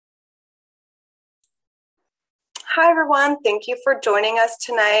Hi, everyone. Thank you for joining us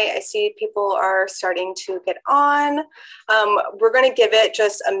tonight. I see people are starting to get on. We're going to give it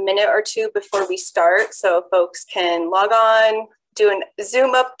just a minute or two before we start so folks can log on, do a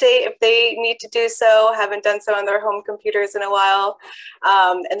Zoom update if they need to do so, haven't done so on their home computers in a while.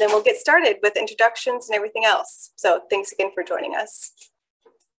 And then we'll get started with introductions and everything else. So thanks again for joining us.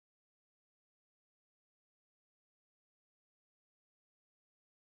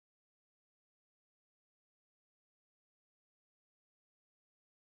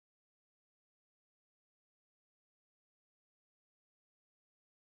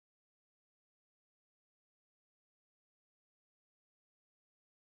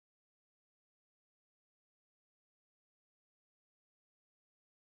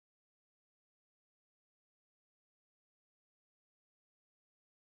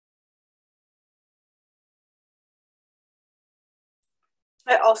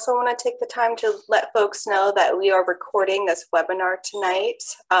 I also want to take the time to let folks know that we are recording this webinar tonight.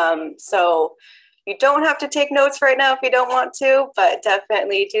 So you don't have to take notes right now if you don't want to, but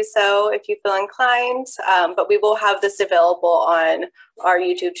definitely do so if you feel inclined. But we will have this available on our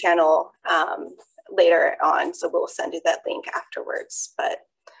YouTube channel later on. So we'll send you that link afterwards, but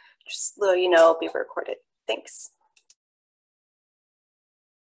just so you know, it'll be recorded. Thanks.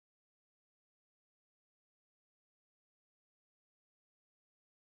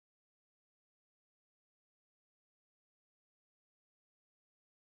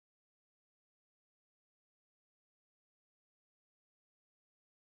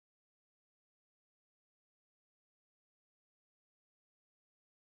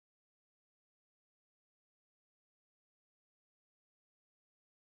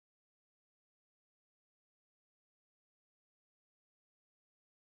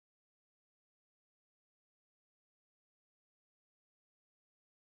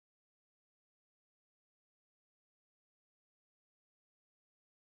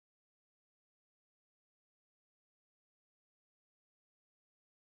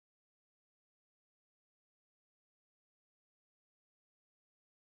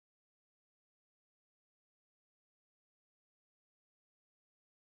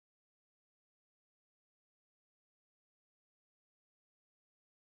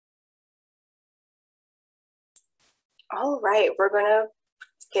 All right, we're going to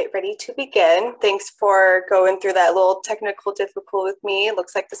get ready to begin. Thanks for going through that little technical difficulty with me. It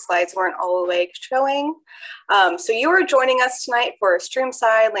looks like the slides weren't all the way showing. So you are joining us tonight for a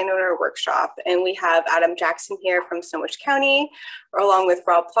Streamside Landowner Workshop, and we have Adam Jackson here from Snohomish County, along with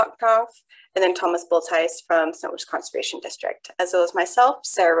Rob Plotkoff, and then Thomas Bultice from Snohomish Conservation District, as well as myself,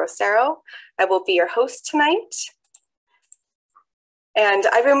 Sarah Rosero. I will be your host tonight. And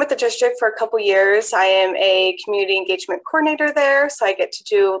I've been with the district for a couple years. I am a community engagement coordinator there, so I get to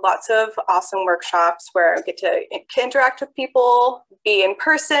do lots of awesome workshops where I get to interact with people, be in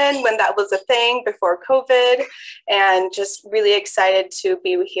person when that was a thing before COVID, and just really excited to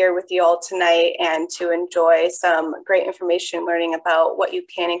be here with you all tonight and to enjoy some great information learning about what you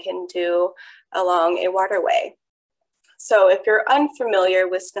can and can do along a waterway. So if you're unfamiliar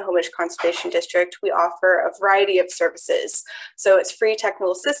with Snohomish Conservation District, we offer a variety of services. So it's free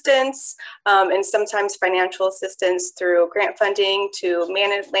technical assistance and sometimes financial assistance through grant funding to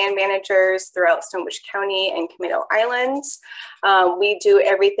land managers throughout Snohomish County and Camino Islands. We do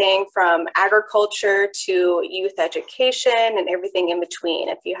everything from agriculture to youth education and everything in between.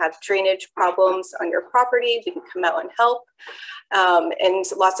 If you have drainage problems on your property, we can come out and help. And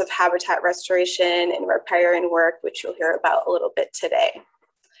lots of habitat restoration and riparian work, which you'll hear about a little bit today.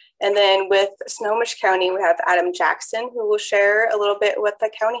 And then with Snohomish County, we have Adam Jackson, who will share a little bit what the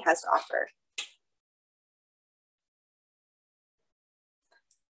county has to offer.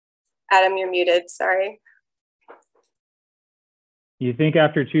 Adam, you're muted, sorry. You think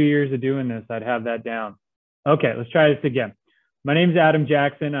after 2 years of doing this, I'd have that down. Okay, let's try this again. My name is Adam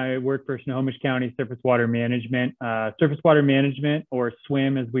Jackson. I work for Snohomish County Surface Water Management. Surface Water Management, or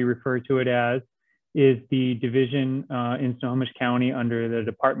SWIM as we refer to it as, is the division in Snohomish County under the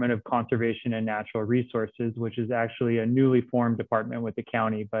Department of Conservation and Natural Resources, which is actually a newly formed department with the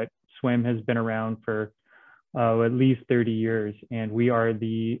county, but SWIM has been around for at least 30 years, and we are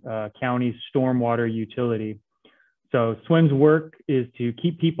the county's stormwater utility. So SWIM's work is to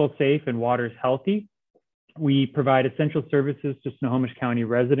keep people safe and waters healthy. We provide essential services to Snohomish County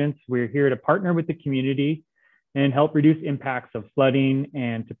residents. We're here to partner with the community and help reduce impacts of flooding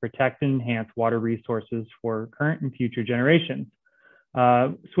and to protect and enhance water resources for current and future generations.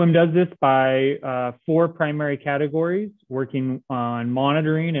 SWIM does this by 4 primary categories: working on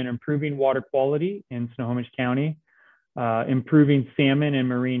monitoring and improving water quality in Snohomish County, improving salmon and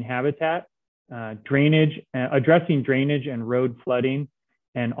marine habitat, addressing drainage and road flooding,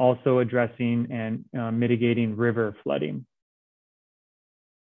 and also addressing and mitigating river flooding.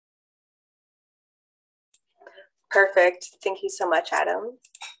 Perfect. Thank you so much, Adam.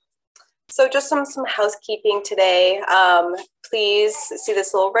 So just some housekeeping today. Please see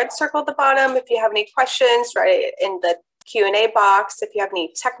this little red circle at the bottom. If you have any questions, write it in the Q&A box. If you have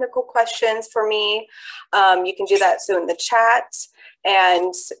any technical questions for me, you can do that soon in the chat.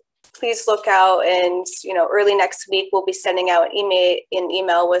 And please look out, and early next week we'll be sending out an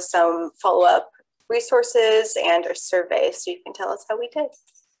email with some follow-up resources and a survey, so you can tell us how we did.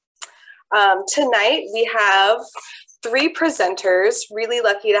 Tonight we have 3 presenters. Really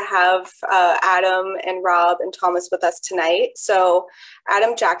lucky to have Adam and Rob and Thomas with us tonight. So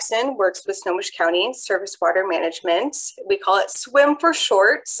Adam Jackson works with Snohomish County Surface Water Management. We call it SWIM for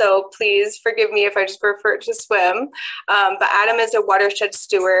short, so please forgive me if I just refer to SWIM. But Adam is a watershed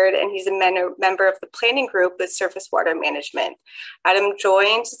steward, and he's a member of the planning group with Surface Water Management. Adam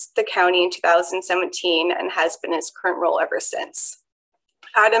joined the county in 2017 and has been in his current role ever since.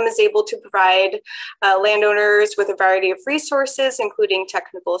 Adam is able to provide landowners with a variety of resources, including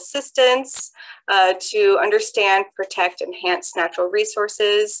technical assistance to understand, protect, enhance natural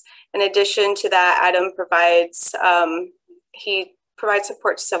resources. In addition to that, Adam provides, he provides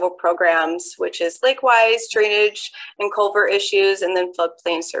support to several programs, which is lake-wise, drainage and culvert issues, and then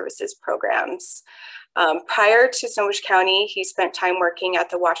floodplain services programs. Prior to Snohomish County, he spent time working at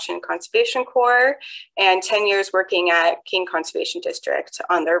the Washington Conservation Corps and 10 years working at King Conservation District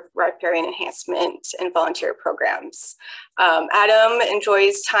on their riparian enhancement and volunteer programs. Adam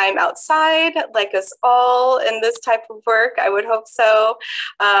enjoys time outside, like us all in this type of work, I would hope so.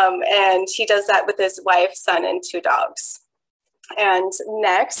 And he does that with his wife, son, and 2 dogs. And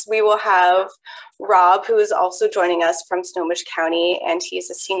next we will have Rob, who is also joining us from Snohomish County, and he's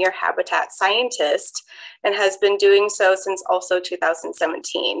a senior habitat scientist and has been doing so since also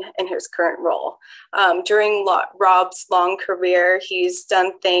 2017 in his current role. During Rob's long career, he's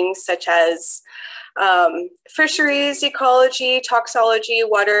done things such as fisheries, ecology, toxology,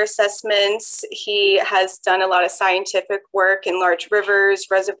 water assessments. He has done a lot of scientific work in large rivers,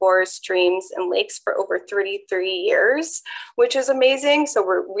 reservoirs, streams, and lakes for over 33 years, which is amazing. So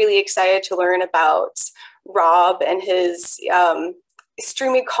we're really excited to learn about Rob and his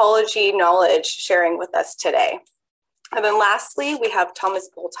stream ecology knowledge sharing with us today. And then lastly, we have Thomas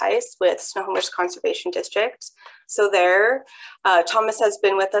Boltheis with Snohomish Conservation District. So there, Thomas has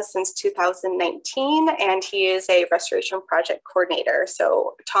been with us since 2019, and he is a restoration project coordinator.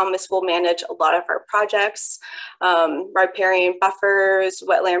 So Thomas will manage a lot of our projects, riparian buffers,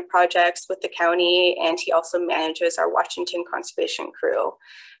 wetland projects with the county, and he also manages our Washington Conservation crew.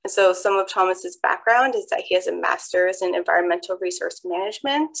 And so some of Thomas's background is that he has a master's in environmental resource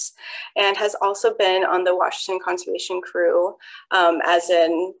management and has also been on the Washington Conservation crew as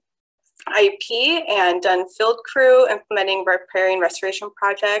an IP and done field crew implementing riparian restoration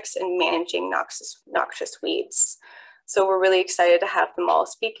projects and managing noxious weeds. So we're really excited to have them all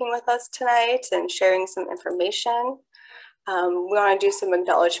speaking with us tonight and sharing some information. We want to do some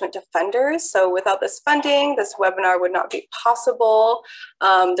acknowledgement to funders. So without this funding, this webinar would not be possible.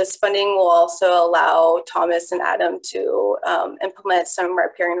 This funding will also allow Thomas and Adam to implement some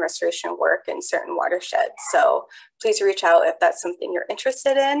riparian restoration work in certain watersheds. So please reach out if that's something you're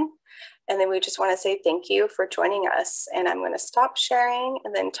interested in. And then we just want to say thank you for joining us. And I'm going to stop sharing,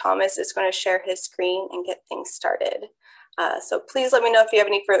 and then Thomas is going to share his screen and get things started. So please let me know if you have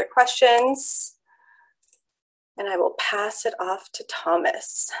any further questions. And I will pass it off to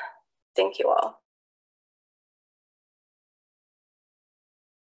Thomas. Thank you all.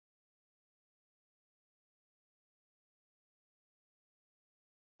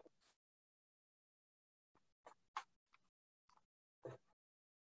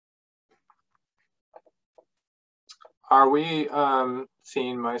 Are we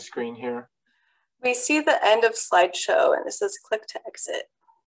seeing my screen here? We see the end of slideshow, and it says click to exit.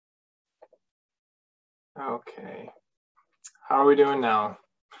 Okay. How are we doing now?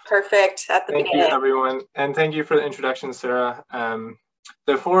 Perfect at the beginning. Thank you, everyone. And thank you for the introduction, Sarah.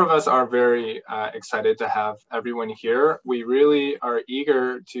 The 4 of us are very excited to have everyone here. We really are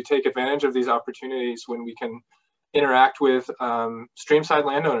eager to take advantage of these opportunities when we can interact with Streamside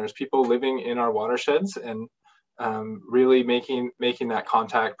landowners, people living in our watersheds, and really making that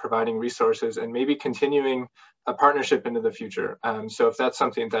contact, providing resources, and maybe continuing a partnership into the future. So if that's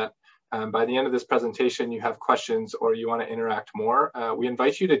something that by the end of this presentation you have questions or you want to interact more, we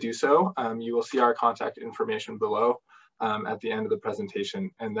invite you to do so. You will see our contact information below. at the end of the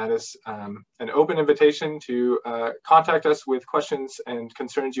presentation. And that is an open invitation to contact us with questions and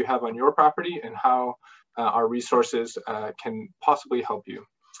concerns you have on your property and how our resources can possibly help you.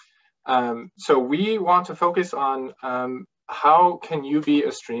 So we want to focus on how can you be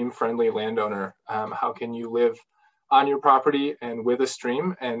a stream-friendly landowner? How can you live on your property and with a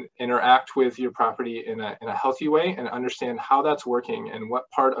stream and interact with your property in a healthy way and understand how that's working and what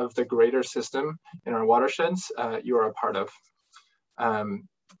part of the greater system in our watersheds you are a part of.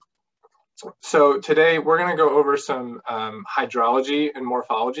 So today we're going to go over some hydrology and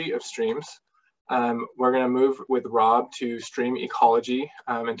morphology of streams. We're going to move with Rob to stream ecology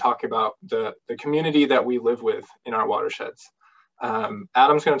and talk about the community that we live with in our watersheds.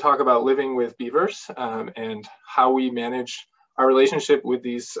 Adam's going to talk about living with beavers and how we manage our relationship with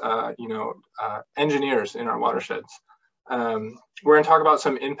these, engineers in our watersheds. We're going to talk about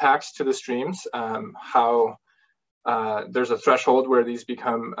some impacts to the streams, how there's a threshold where these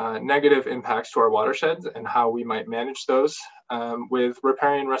become negative impacts to our watersheds and how we might manage those with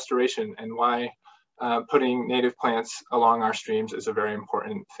riparian restoration and why putting native plants along our streams is a very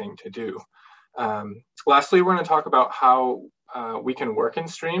important thing to do. Lastly, we're going to talk about how we can work in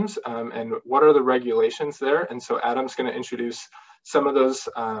streams and what are the regulations there. And so Adam's going to introduce some of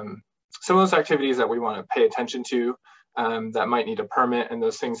those activities that we want to pay attention to that might need a permit and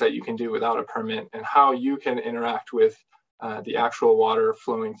those things that you can do without a permit and how you can interact with the actual water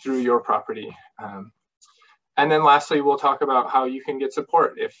flowing through your property. And then lastly, we'll talk about how you can get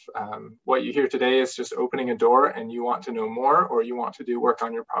support if what you hear today is just opening a door and you want to know more or you want to do work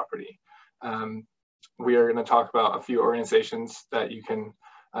on your property. We are going to talk about a few organizations that you can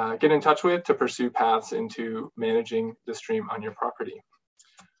get in touch with to pursue paths into managing the stream on your property.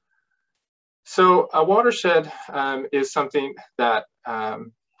 So a watershed is something that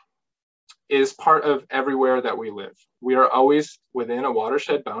is part of everywhere that we live. We are always within a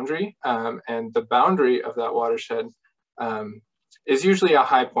watershed boundary, and the boundary of that watershed is usually a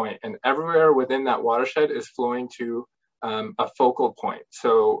high point, and everywhere within that watershed is flowing to a focal point.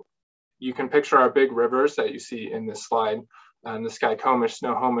 So you can picture our big rivers that you see in this slide, the Snohomish,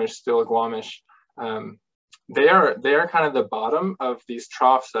 Snohomish, Stillaguamish. They are kind of the bottom of these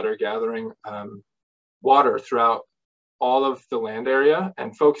troughs that are gathering water throughout all of the land area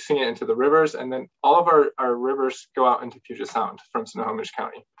and focusing it into the rivers. And then all of our rivers go out into Puget Sound from Snohomish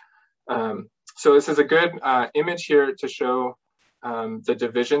County. So this is a good image here to show the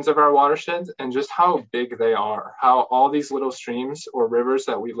divisions of our watersheds and just how big they are, how all these little streams or rivers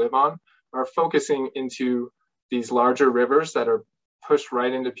that we live on are focusing into these larger rivers that are pushed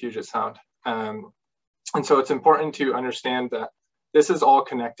right into Puget Sound. And so it's important to understand that this is all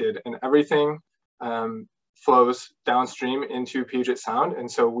connected and everything flows downstream into Puget Sound.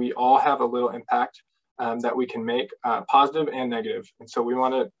 And so we all have a little impact that we can make, positive and negative. And so we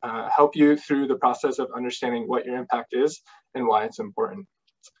want to help you through the process of understanding what your impact is and why it's important.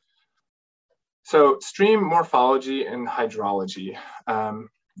 So stream morphology and hydrology.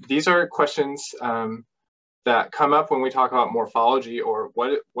 These are questions that come up when we talk about morphology, or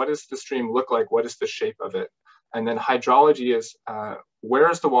what does the stream look like? What is the shape of it? And then hydrology is where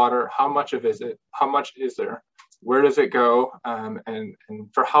is the water? How much of is it? How much is there? Where does it go? And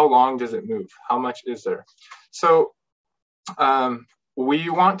for how long does it move? How much is there? So we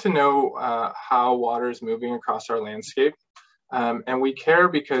want to know how water is moving across our landscape. And we care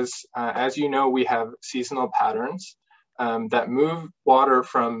because, as you know, we have seasonal patterns that move water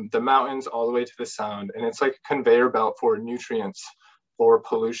from the mountains all the way to the sound. And it's like a conveyor belt for nutrients, for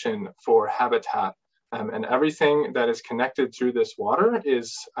pollution, for habitat. And everything that is connected through this water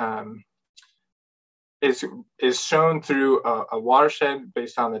is shown through a watershed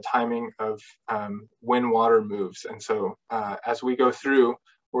based on the timing of when water moves. And so as we go through,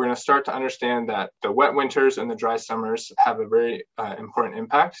 we're going to start to understand that the wet winters and the dry summers have a very important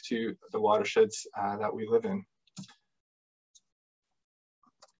impact to the watersheds that we live in.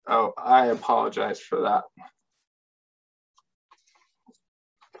 Oh, I apologize for that.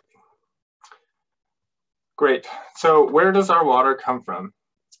 Great. So where does our water come from?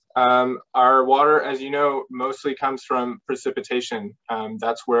 Our water, as you know, mostly comes from precipitation.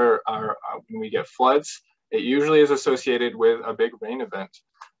 That's where when we get floods, it usually is associated with a big rain event.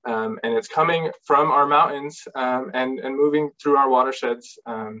 And it's coming from our mountains and moving through our watersheds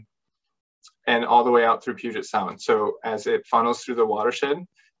and all the way out through Puget Sound. So as it funnels through the watershed,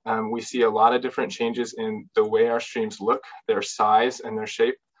 we see a lot of different changes in the way our streams look, their size and their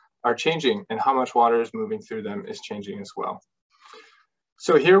shape are changing, and how much water is moving through them is changing as well.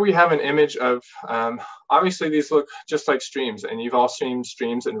 So here we have an image of, obviously these look just like streams, and you've all seen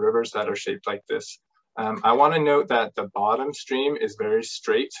streams and rivers that are shaped like this. I want to note that the bottom stream is very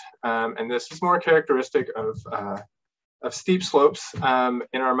straight, and this is more characteristic of steep slopes in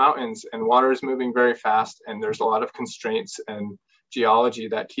our mountains, and water is moving very fast, and there's a lot of constraints and geology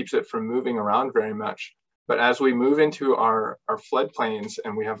that keeps it from moving around very much. But as we move into our floodplains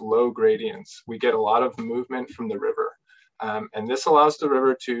and we have low gradients, we get a lot of movement from the river. And this allows the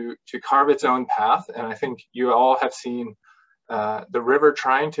river to carve its own path. And I think you all have seen the river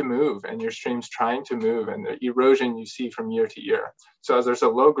trying to move and your streams trying to move, and the erosion you see from year to year. So as there's a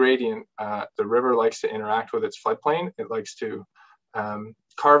low gradient, the river likes to interact with its floodplain. It likes to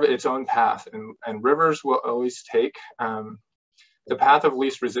carve its own path, and rivers will always take the path of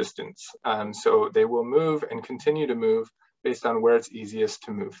least resistance. So they will move and continue to move based on where it's easiest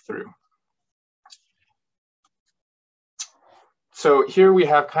to move through. So here we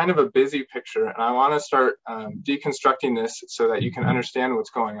have kind of a busy picture, and I want to start deconstructing this so that you can understand what's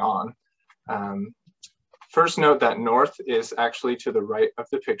going on. First, note that north is actually to the right of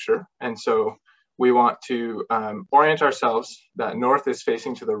the picture, and so we want to orient ourselves that north is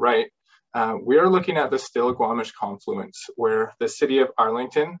facing to the right. We are looking at the Stillaguamish confluence, where the city of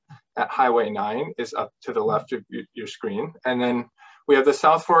Arlington at Highway 9 is up to the left of your screen, and then we have the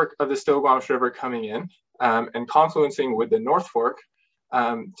South Fork of the Stillaguamish River coming in and confluencing with the North Fork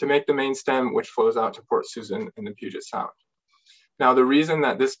to make the main stem, which flows out to Port Susan in the Puget Sound. Now, the reason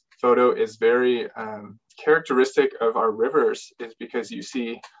that this photo is very characteristic of our rivers is because you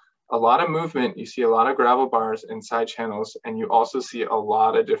see a lot of movement, you see a lot of gravel bars and side channels, and you also see a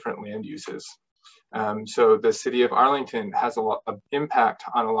lot of different land uses. So the city of Arlington has a lot of impact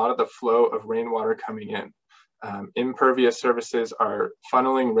on a lot of the flow of rainwater coming in. Impervious services are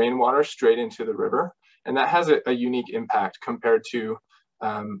funneling rainwater straight into the river, and that has a unique impact compared to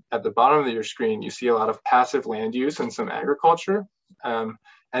at the bottom of your screen, you see a lot of passive land use and some agriculture.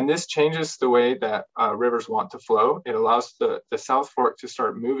 And this changes the way that rivers want to flow. It allows the South Fork to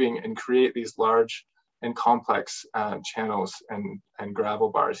start moving and create these large and complex channels and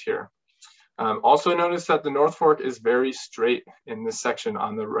gravel bars here. Also notice that the North Fork is very straight in this section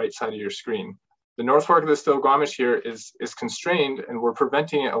on the right side of your screen. The North Fork of the Stillaguamish here is constrained, and we're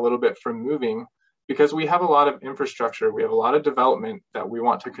preventing it a little bit from moving because we have a lot of infrastructure. We have a lot of development that we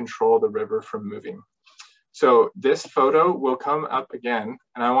want to control the river from moving. So this photo will come up again,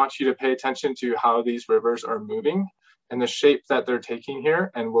 and I want you to pay attention to how these rivers are moving and the shape that they're taking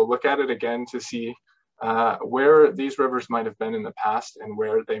here. And we'll look at it again to see where these rivers might have been in the past and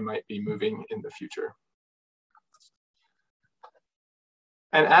where they might be moving in the future.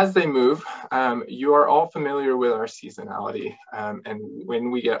 And as they move, you are all familiar with our seasonality and when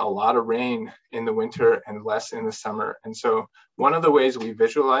we get a lot of rain in the winter and less in the summer. And so one of the ways we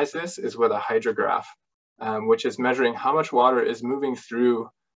visualize this is with a hydrograph, which is measuring how much water is moving through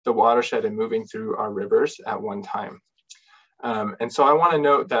the watershed and moving through our rivers at one time. And so I want to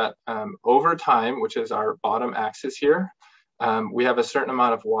note that over time, which is our bottom axis here, we have a certain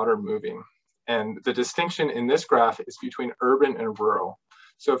amount of water moving. And the distinction in this graph is between urban and rural.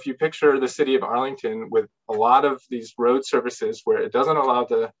 So if you picture the city of Arlington with a lot of these road services where it doesn't allow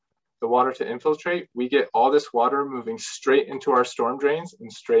the water to infiltrate, we get all this water moving straight into our storm drains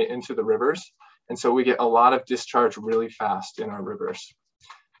and straight into the rivers. And so we get a lot of discharge really fast in our rivers.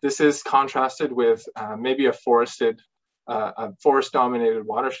 This is contrasted with maybe a forest-dominated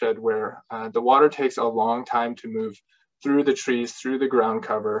watershed where the water takes a long time to move through the trees, through the ground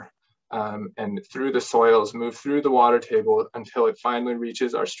cover, and through the soils, move through the water table until it finally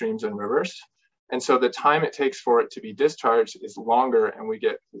reaches our streams and rivers. And so the time it takes for it to be discharged is longer, and we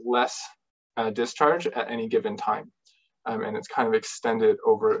get less discharge at any given time. And it's kind of extended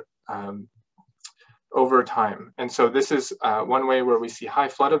over time. And so this is one way where we see high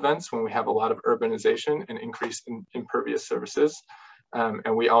flood events when we have a lot of urbanization and increase in impervious services.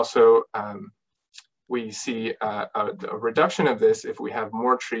 And we also we see a reduction of this if we have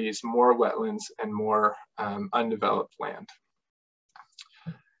more trees, more wetlands, and more undeveloped land.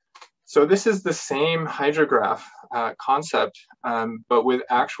 So this is the same hydrograph concept, but with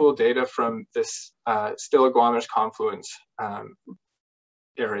actual data from this Stillaguamish confluence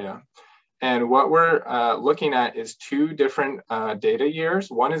area. And what we're looking at is two different data years.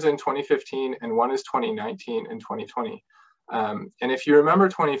 One is in 2015 and one is 2019 and 2020. And if you remember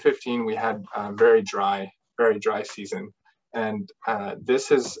 2015, we had a very dry season. And this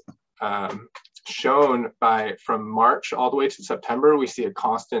is shown from March all the way to September, we see a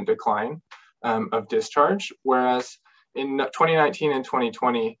constant decline of discharge. Whereas in 2019 and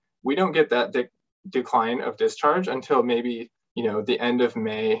 2020, we don't get that decline of discharge until maybe, the end of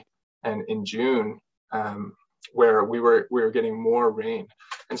May and in June, where we were getting more rain.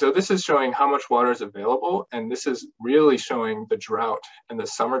 And so this is showing how much water is available, and this is really showing the drought in the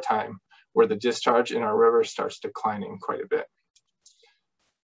summertime where the discharge in our river starts declining quite a bit.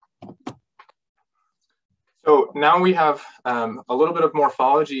 So now we have a little bit of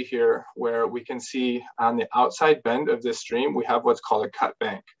morphology here where we can see on the outside bend of this stream, we have what's called a cut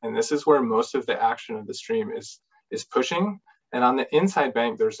bank. And this is where most of the action of the stream is pushing. And on the inside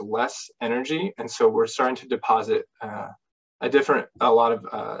bank, there's less energy. And so we're starting to deposit a lot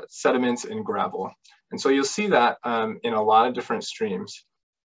of sediments and gravel. And so you'll see that in a lot of different streams.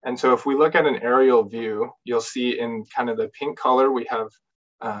 And so if we look at an aerial view, you'll see in kind of the pink color, we have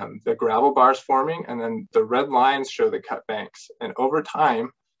the gravel bars forming, and then the red lines show the cut banks. And over time,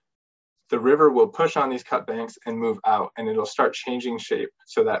 the river will push on these cut banks and move out, and it'll start changing shape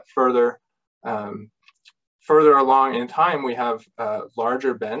so that further along in time, we have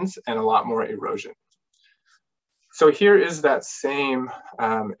larger bends and a lot more erosion. So here is that same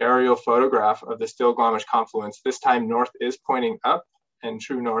aerial photograph of the Still-Glamish confluence. This time north is pointing up and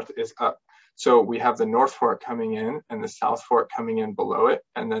true north is up. So we have the North Fork coming in and the South Fork coming in below it.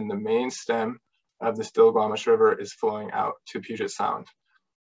 And then the main stem of the Still-Glamish River is flowing out to Puget Sound.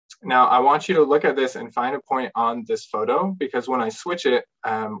 Now, I want you to look at this and find a point on this photo, because when I switch it,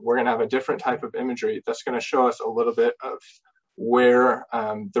 we're gonna have a different type of imagery that's gonna show us a little bit of where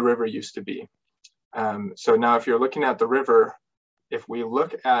the river used to be. So now if you're looking at the river, if we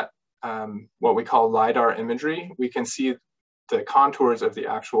look at what we call LiDAR imagery, we can see the contours of the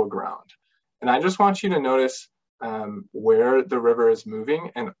actual ground. And I just want you to notice where the river is moving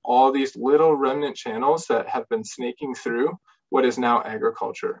and all these little remnant channels that have been snaking through what is now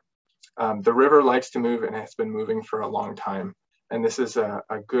agriculture. The river likes to move and has been moving for a long time. And this is a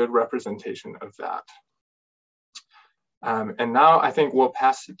good representation of that. And now I think we'll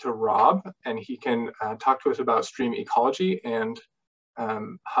pass it to Rob, and he can talk to us about stream ecology and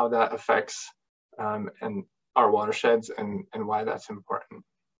how that affects and our watersheds and why that's important.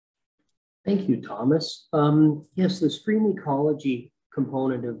 Thank you, Thomas. Yes, the stream ecology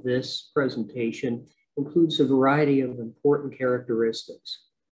component of this presentation includes a variety of important characteristics.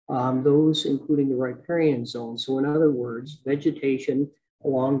 Those including the riparian zone. So in other words, vegetation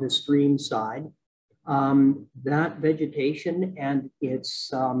along the stream side. That vegetation and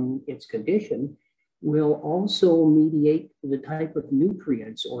its condition will also mediate the type of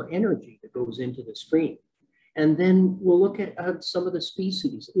nutrients or energy that goes into the stream. And then we'll look at some of the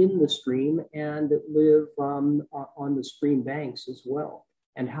species in the stream and that live on the stream banks as well,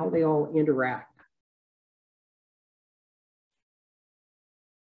 and how they all interact.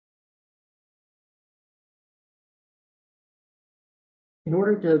 In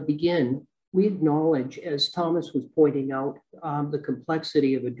order to begin, we acknowledge, as Thomas was pointing out, the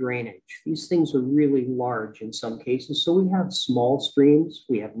complexity of a drainage. These things are really large in some cases. So we have small streams,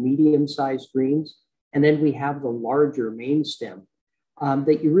 we have medium-sized streams, and then we have the larger main stem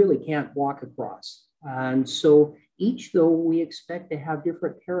that you really can't walk across. And so each, though, we expect to have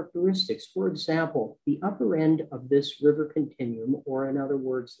different characteristics. For example, the upper end of this river continuum, or in other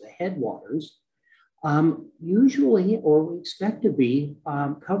words, the headwaters, usually, or we expect to be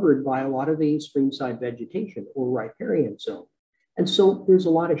covered by a lot of the streamside vegetation or riparian zone. And so there's a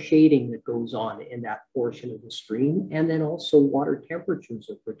lot of shading that goes on in that portion of the stream. And then also water temperatures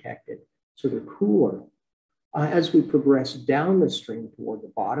are protected, so they're cooler. As we progress down the stream toward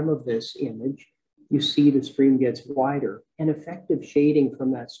the bottom of this image, you see the stream gets wider and effective shading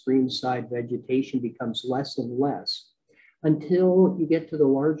from that stream side vegetation becomes less and less until you get to the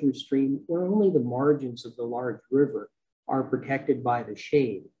larger stream where only the margins of the large river are protected by the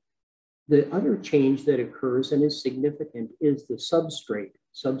shade. The other change that occurs and is significant is the substrate.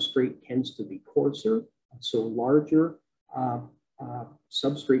 Substrate tends to be coarser, so larger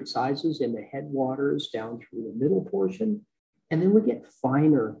substrate sizes in the headwaters down through the middle portion. And then we get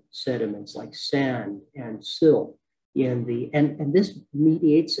finer sediments like sand and silt in the, and this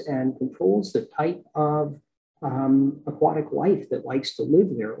mediates and controls the type of aquatic life that likes to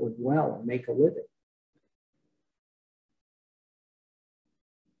live there or dwell and make a living.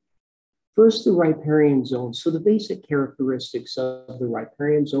 First, the riparian zone. So the basic characteristics of the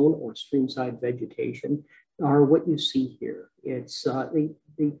riparian zone or streamside vegetation are what you see here. It's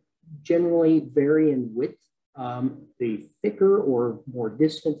they generally vary in width. The thicker or more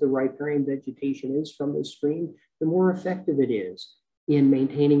distant the riparian vegetation is from the stream, the more effective it is in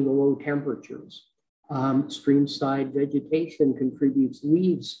maintaining the low temperatures. Streamside vegetation contributes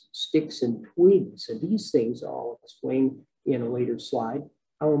leaves, sticks, and twigs, and these things I'll explain in a later slide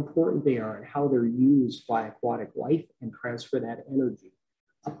how important they are and how they're used by aquatic life and transfer that energy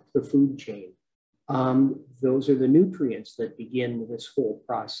up the food chain. Those are the nutrients that begin this whole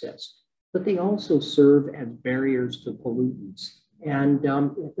process, but they also serve as barriers to pollutants. And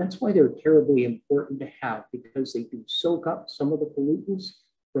that's why they're terribly important to have, because they do soak up some of the pollutants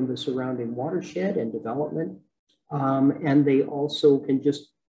from the surrounding watershed and development. And they also can just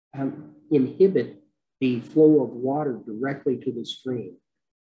inhibit the flow of water directly to the stream.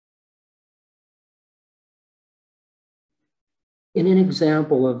 In an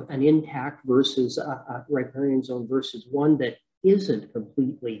example of an intact versus a riparian zone versus one that isn't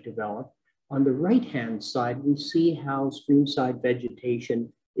completely developed, on the right-hand side, we see how streamside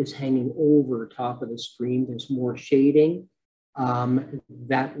vegetation is hanging over top of the stream. There's more shading.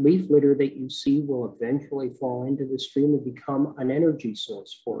 That leaf litter that you see will eventually fall into the stream and become an energy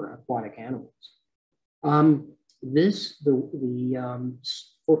source for aquatic animals. The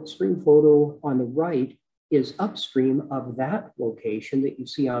stream photo on the right is upstream of that location that you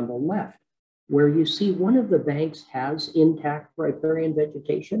see on the left, where you see one of the banks has intact riparian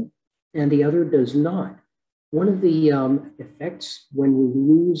vegetation and the other does not. One of the effects when we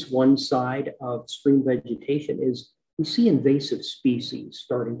lose one side of stream vegetation is we see invasive species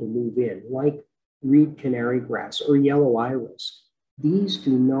starting to move in, like reed canary grass or yellow iris. These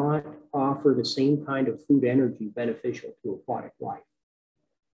do not offer the same kind of food energy beneficial to aquatic life.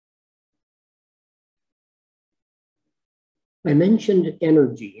 I mentioned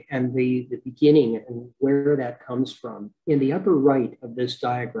energy and the beginning and where that comes from. In the upper right of this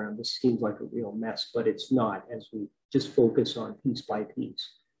diagram, this seems like a real mess, but it's not, as we just focus on piece by piece.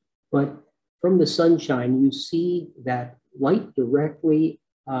 But from the sunshine, you see that light directly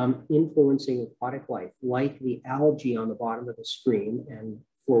influencing aquatic life, like the algae on the bottom of the stream and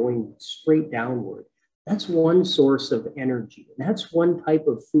flowing straight downward. That's one source of energy. And that's one type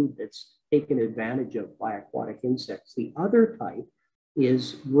of food that's taken advantage of by aquatic insects. The other type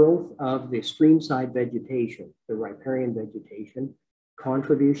is growth of the streamside vegetation, the riparian vegetation,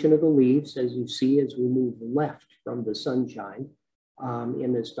 contribution of the leaves, as you see as we move left from the sunshine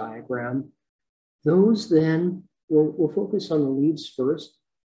in this diagram. Those then, we'll focus on the leaves first.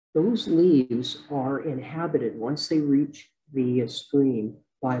 Those leaves are inhabited once they reach the stream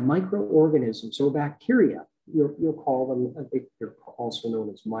by microorganisms or bacteria. You'll call them, they're also known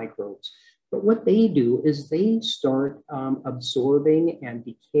as microbes. But what they do is they start absorbing and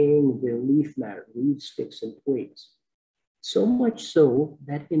decaying the leaf matter, leaf sticks and twigs. So much so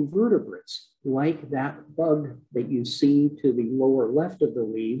that invertebrates, like that bug that you see to the lower left of the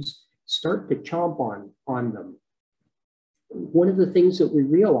leaves, start to chomp on them. One of the things that we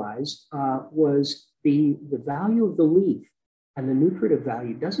realized was the value of the leaf and the nutritive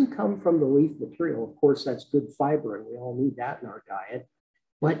value doesn't come from the leaf material. Of course, that's good fiber and we all need that in our diet.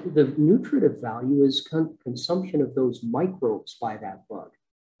 But the nutritive value is consumption of those microbes by that bug.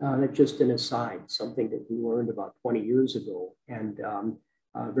 That's just an aside, something that we learned about 20 years ago and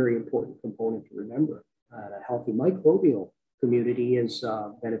a very important component to remember. A healthy microbial community is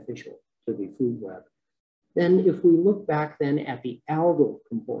beneficial to the food web. Then if we look back then at the algal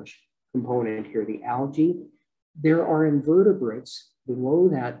component here, the algae, there are invertebrates below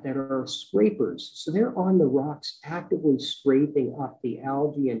that are scrapers. So they're on the rocks actively scraping up the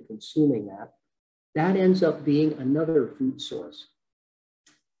algae and consuming that. That ends up being another food source.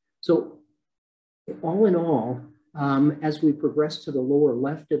 So all in all, as we progress to the lower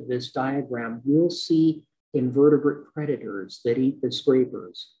left of this diagram, we'll see invertebrate predators that eat the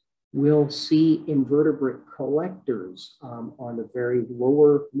scrapers. We'll see invertebrate collectors on the very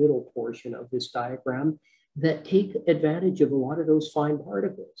lower middle portion of this diagram that take advantage of a lot of those fine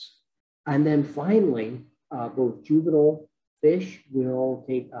particles. And then finally, both juvenile fish will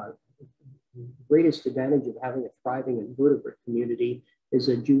take greatest advantage of having a thriving invertebrate community is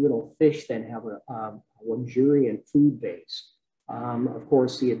a juvenile fish then have a luxuriant food base. Of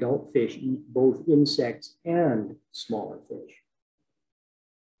course, the adult fish eat both insects and smaller fish.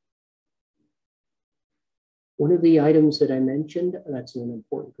 One of the items that I mentioned that's an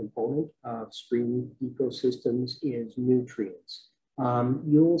important component of stream ecosystems is nutrients.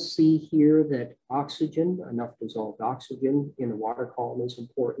 You'll see here that oxygen, enough dissolved oxygen in the water column is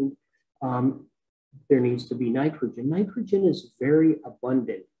important. There needs to be nitrogen. Nitrogen is very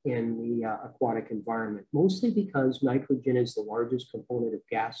abundant in the aquatic environment, mostly because nitrogen is the largest component of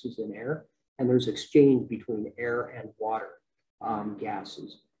gases in air, and there's exchange between air and water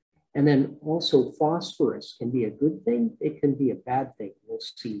gases. And then also phosphorus can be a good thing, it can be a bad thing. We'll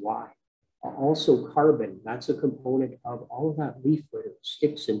see why. Also carbon, that's a component of all of that leaf litter,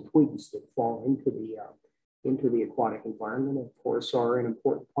 sticks and twigs that fall into the aquatic environment, of course, are an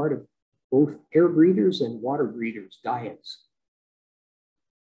important part of both air breathers and water breathers' diets.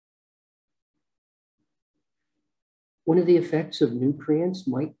 One of the effects of nutrients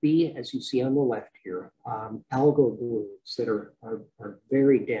might be, as you see on the left here, algal blooms that are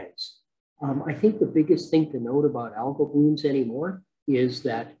very dense. I think the biggest thing to note about algal blooms anymore is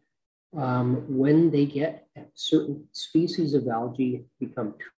that when they get certain species of algae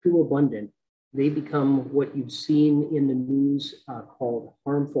become too abundant, they become what you've seen in the news called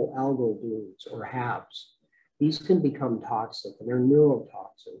harmful algal blooms or HABs. These can become toxic and they're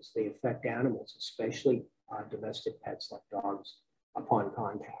neurotoxins. They affect animals, especially domestic pets like dogs, upon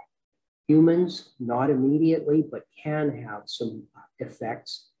contact. Humans, not immediately, but can have some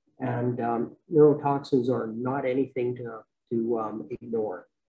effects. And neurotoxins are not anything to ignore.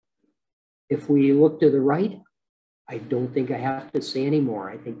 If we look to the right, I don't think I have to say anymore.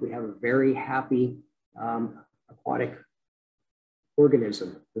 I think we have a very happy aquatic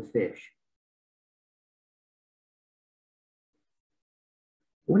organism, the fish.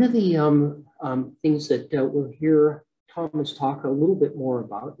 One of the things that we'll hear Thomas talk a little bit more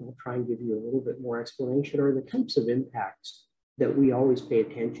about, and I'll try and give you a little bit more explanation, are the types of impacts that we always pay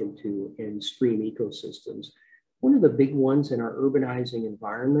attention to in stream ecosystems. One of the big ones in our urbanizing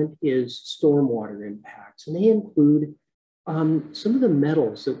environment is stormwater impacts, and they include some of the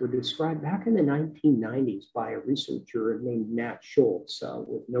metals that were described back in the 1990s by a researcher named Nat Schultz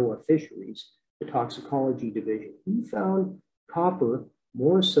with NOAA Fisheries, the toxicology division. He found copper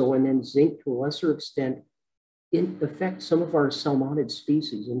more so, and then zinc to a lesser extent, affect some of our salmonid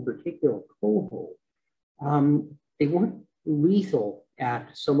species, in particular coho. They weren't lethal at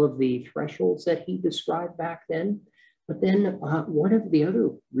some of the thresholds that he described back then, but then one of the other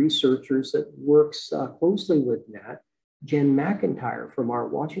researchers that works closely with Nat, Jen McIntyre from our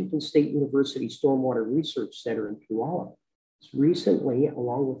Washington State University Stormwater Research Center in Puyallup, recently,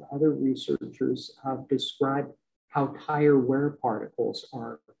 along with other researchers, have described how tire wear particles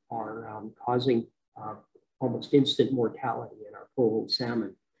are causing almost instant mortality in our coho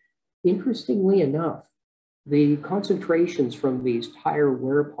salmon. Interestingly enough, the concentrations from these tire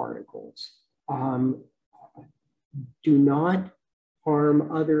wear particles do not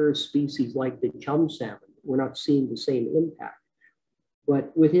harm other species like the chum salmon. We're not seeing the same impact.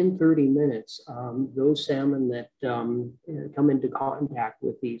 But within 30 minutes, those salmon that come into contact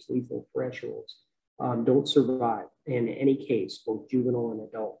with these lethal thresholds don't survive in any case, both juvenile and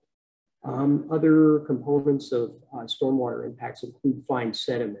adult. Other components of stormwater impacts include fine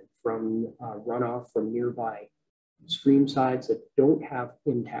sediment from runoff from nearby stream sides that don't have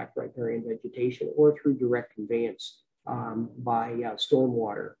intact riparian vegetation, or through direct conveyance by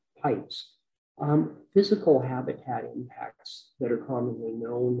stormwater pipes. Physical habitat impacts that are commonly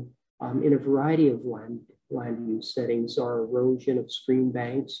known in a variety of land use settings are erosion of stream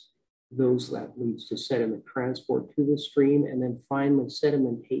banks. Those that leads to sediment transport to the stream, and then finally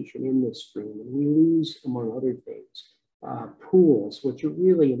sedimentation in the stream. And we lose, among other things, pools, which are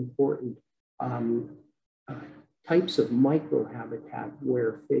really important types of microhabitat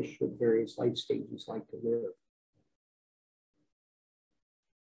where fish of various life stages like to live.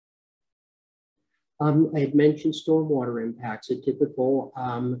 I had mentioned stormwater impacts. A typical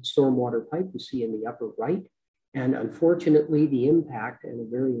stormwater pipe you see in the upper right. And unfortunately, the impact, and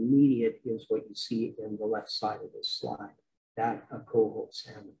very immediate, is what you see in the left side of this slide, that of coho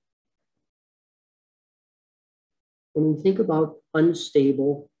salmon. When we think about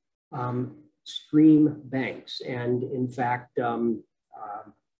unstable stream banks, and in fact,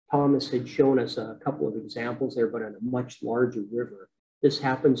 Thomas had shown us a couple of examples there, but on a much larger river. This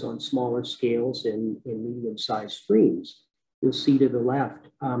happens on smaller scales in medium-sized streams. You'll see to the left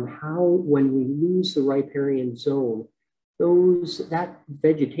how when we lose the riparian zone, that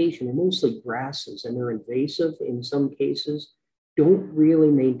vegetation, and mostly grasses, and they're invasive in some cases, don't really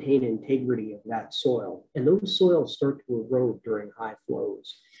maintain integrity of that soil. And those soils start to erode during high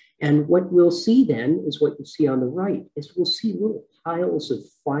flows. And what we'll see then is what you see on the right, is we'll see little piles of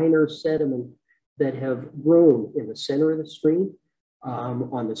finer sediment that have grown in the center of the stream,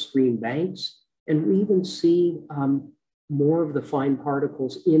 on the stream banks. And we even see more of the fine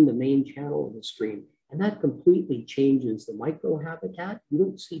particles in the main channel of the stream. And that completely changes the microhabitat. You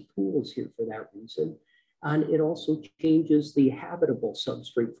don't see pools here for that reason. And it also changes the habitable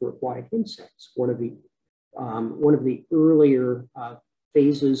substrate for aquatic insects. One of the earlier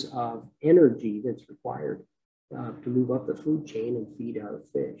phases of energy that's required to move up the food chain and feed our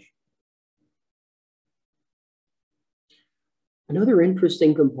fish. Another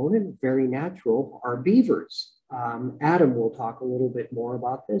interesting component, very natural, are beavers. Adam will talk a little bit more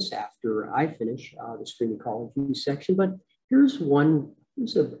about this after I finish the stream ecology section, but here's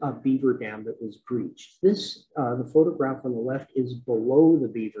a beaver dam that was breached. The photograph on the left is below the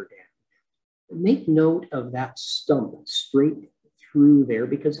beaver make note of that stump straight through there,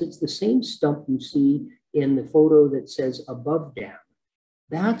 because it's the same stump you see in the photo that says above dam.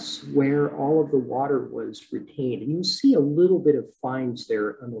 That's where all of the water was retained. And you'll see a little bit of fines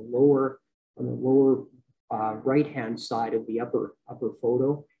there on the lower right-hand side of the upper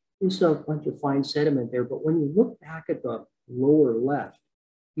photo. There's a bunch of fine sediment there, but when you look back at the lower left,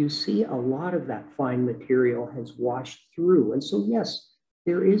 you see a lot of that fine material has washed through. And so yes,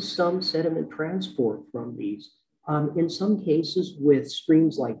 there is some sediment transport from these. In some cases with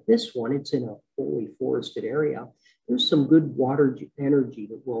streams like this one, it's in a fully forested area, there's some good water energy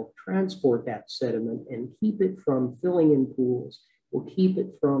that will transport that sediment and keep it from filling in pools, will keep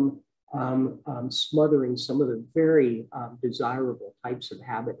it from smothering some of the very desirable types of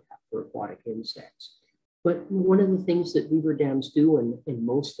habitat for aquatic insects. But one of the things that beaver dams do in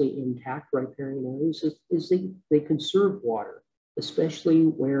mostly intact riparian areas is they conserve water, especially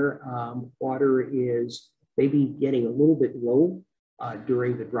where water is maybe getting a little bit low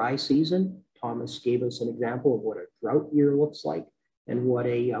during the dry season. Thomas gave us an example of what a drought year looks like and what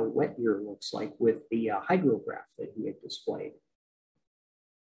a wet year looks like with the hydrograph that he had displayed.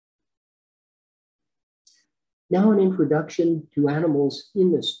 Now an introduction to animals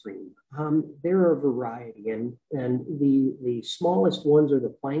in the stream. There are a variety, and the smallest ones are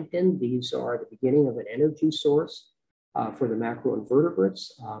the plankton. These are the beginning of an energy source for the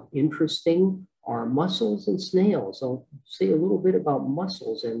macroinvertebrates. Interesting are mussels and snails. I'll say a little bit about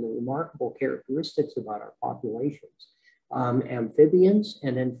mussels and the remarkable characteristics about our populations. Amphibians,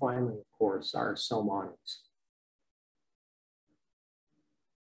 and then finally, of course, our salmonids.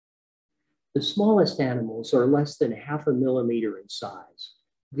 The smallest animals are less than 0.5 millimeter in size.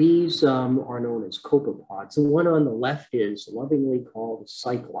 These are known as copepods. The one on the left is lovingly called a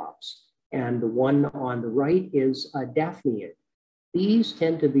cyclops, and the one on the right is a daphniid. These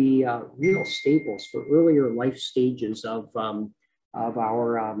tend to be real staples for earlier life stages of our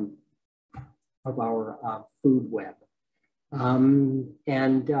food web.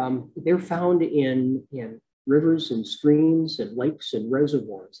 They're found in rivers and streams and lakes and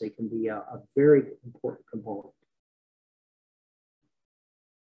reservoirs. They can be a very important component.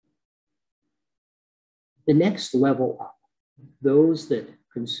 The next level up, those that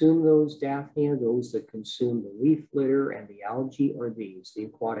consume those daphnia, those that consume the leaf litter and the algae are these, the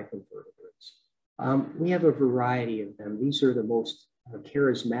aquatic invertebrates. We have a variety of them. These are the most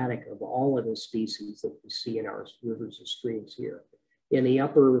charismatic of all of the species that we see in our rivers and streams here. In the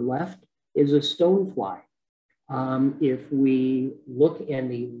upper left is a stonefly. If we look in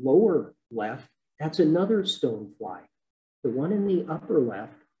the lower left, that's another stonefly. The one in the upper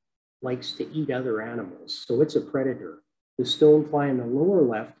left likes to eat other animals, so it's a predator. The stonefly in the lower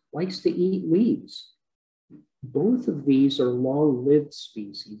left likes to eat leaves. Both of these are long-lived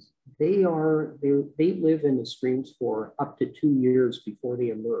species. They live in the streams for up to 2 years before they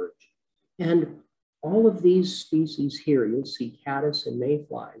emerge. And all of these species here, you'll see caddis and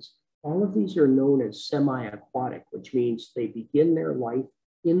mayflies, all of these are known as semi-aquatic, which means they begin their life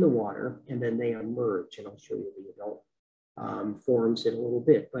in the water and then they emerge. And I'll show you the adult forms in a little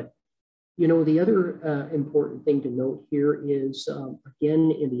bit. But you know, the other important thing to note here is,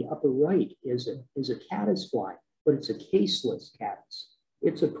 again, in the upper right is a caddisfly, but it's a caseless caddis.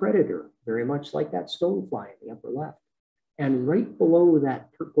 It's a predator, very much like that stonefly in the upper left. And right below that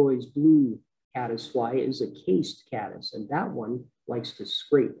turquoise blue caddisfly is a cased caddis, and that one likes to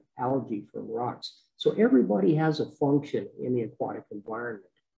scrape algae from rocks. So everybody has a function in the aquatic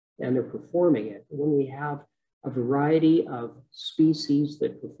environment, and they're performing it. When we have a variety of species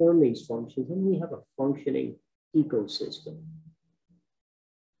that perform these functions, and we have a functioning ecosystem.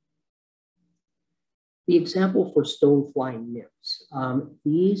 The example for stonefly nymphs.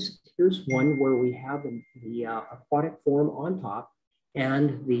 Here's one where we have the aquatic form on top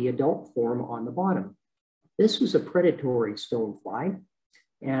and the adult form on the bottom. This was a predatory stonefly,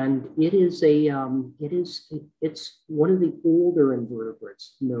 and it's one of the older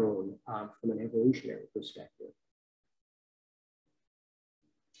invertebrates known from an evolutionary perspective.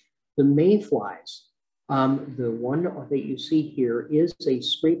 The mayflies, the one that you see here is a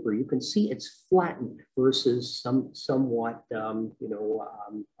scraper. You can see it's flattened versus somewhat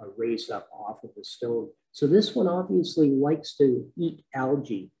raised up off of the stone. So this one obviously likes to eat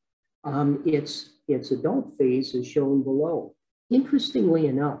algae. Its adult phase is shown below. Interestingly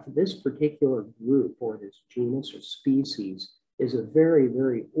enough, this particular group or this genus or species is a very,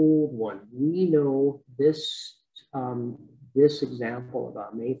 very old one. We know this example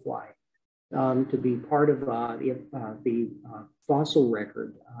about mayfly to be part of the fossil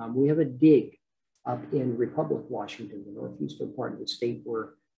record. We have a dig up in Republic, Washington, the northeastern part of the state,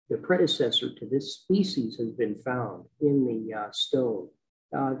 where the predecessor to this species has been found in the stone.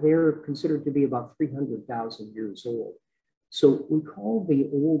 They're considered to be about 300,000 years old. So we call the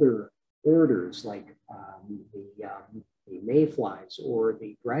older orders like the mayflies or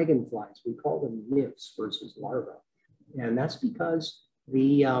the dragonflies, we call them nymphs versus larvae. And that's because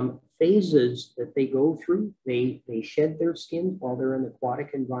the phases that they go through, they shed their skin while they're in the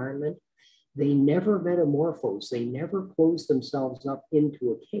aquatic environment. They never metamorphose. They never close themselves up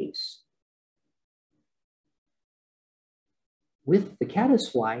into a case. With the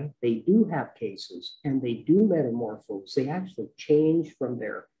caddisfly, they do have cases and they do metamorphose. They actually change from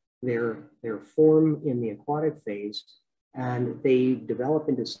their form in the aquatic phase, and they develop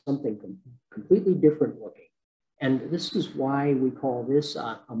into something completely different looking. And this is why we call this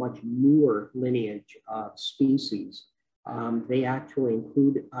a much newer lineage of species. They actually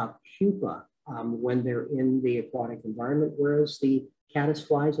include pupa when they're in the aquatic environment, whereas the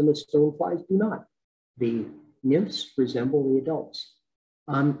caddisflies and the stoneflies do not. The nymphs resemble the adults.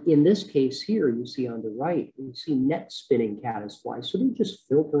 In this case here, you see on the right, you see net spinning caddisflies. So they're just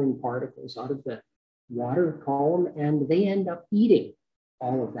filtering particles out of the water column, and they end up eating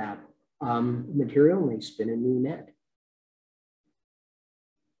all of that material, and they spin a new net.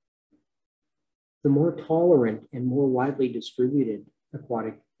 The more tolerant and more widely distributed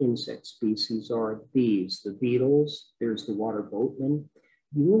aquatic insect species are these, the beetles, there's the water boatman.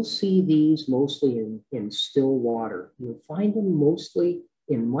 You will see these mostly in still water. You'll find them mostly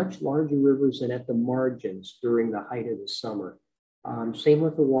in much larger rivers and at the margins during the height of the summer. Same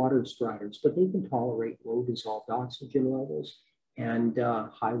with the water striders, but they can tolerate low dissolved oxygen levels and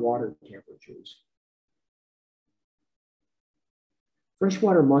high water temperatures.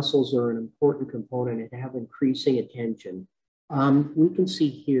 Freshwater mussels are an important component and have increasing attention. We can see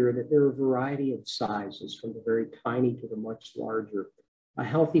here that there are a variety of sizes, from the very tiny to the much larger. A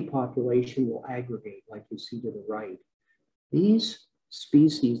healthy population will aggregate, like you see to the right. These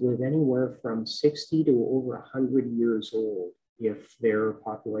species live anywhere from 60 to over 100 years old if their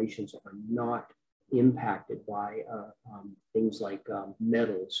populations are not impacted by things like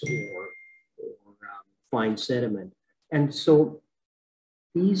metals or fine sediment. And so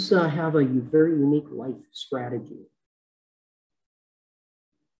these have a very unique life strategy.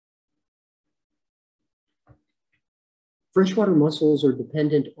 Freshwater mussels are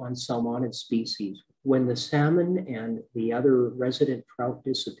dependent on salmonid species. When the salmon and the other resident trout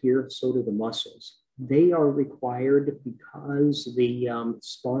disappear, so do the mussels. They are required because the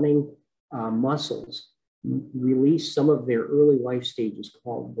spawning mussels release some of their early life stages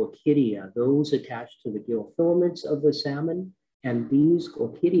called glaucidia, those attached to the gill filaments of the salmon. And these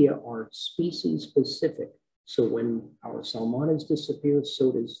glaucidia are species specific. So when our salmonids disappear,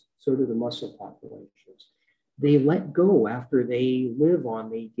 so do the mussel populations. They let go after they live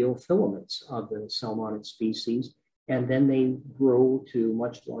on the gill filaments of the salmonid species, and then they grow to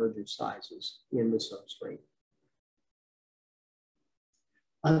much larger sizes in the substrate.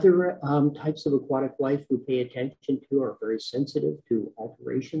 Other types of aquatic life we pay attention to are very sensitive to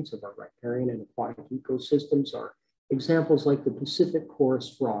alterations of our riparian and aquatic ecosystems. Are examples like the Pacific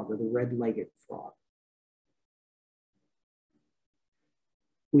chorus frog or the red-legged frog.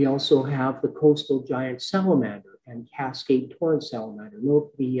 We also have the coastal giant salamander and cascade torrent salamander.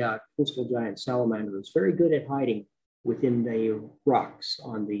 Note the coastal giant salamander is very good at hiding within the rocks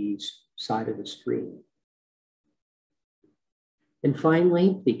on the side of the stream. And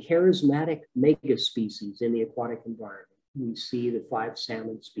finally, the charismatic megaspecies in the aquatic environment. We see the 5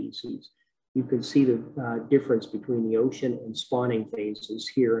 salmon species. You can see the difference between the ocean and spawning phases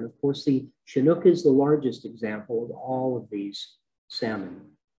here. And of course, the Chinook is the largest example of all of these salmon.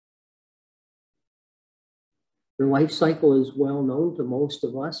 Their life cycle is well known to most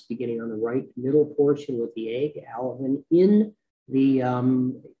of us, beginning on the right middle portion with the egg, alevin, in the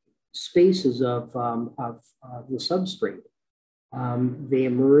spaces of the substrate. They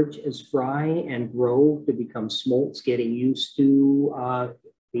emerge as fry and grow to become smolts, getting used to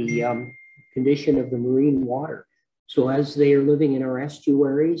the condition of the marine water. So as they are living in our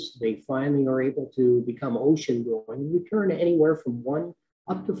estuaries, they finally are able to become ocean going and return anywhere from 1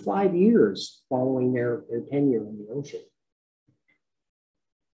 up to 5 years following their tenure in the ocean.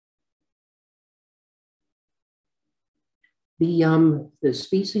 The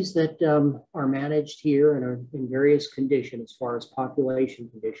species that are managed here and are in various conditions as far as population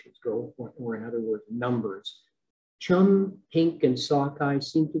conditions go, or in other words, numbers. Chum, pink, and sockeye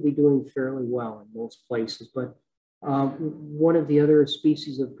seem to be doing fairly well in most places, but one of the other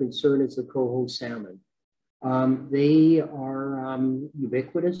species of concern is the coho salmon. They are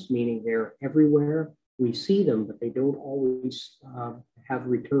ubiquitous, meaning they're everywhere. We see them, but they don't always have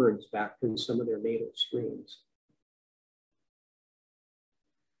returns back to some of their natal streams.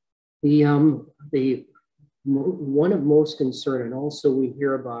 One of most concern, and also we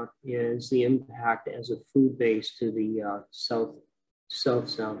hear about, is the impact as a food base to the South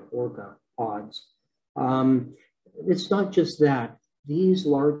Orca pods. It's not just that. These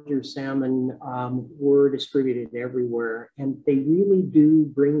larger salmon were distributed everywhere, and they really do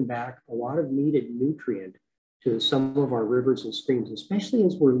bring back a lot of needed nutrient to some of our rivers and streams, especially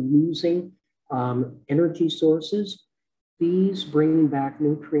as we're losing energy sources. These bring back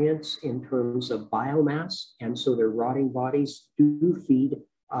nutrients in terms of biomass, and so their rotting bodies do feed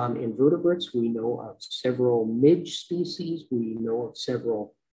invertebrates. We know of several midge species. We know of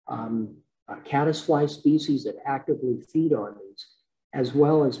several caddisfly species that actively feed on these, as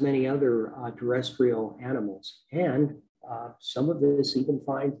well as many other terrestrial animals. And some of this even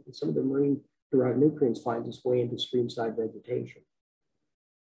finds, some of the marine derived nutrients finds its way into streamside vegetation.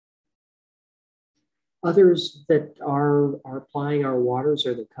 Others that are applying our waters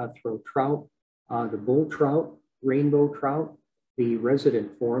are the cutthroat trout, the bull trout, rainbow trout, the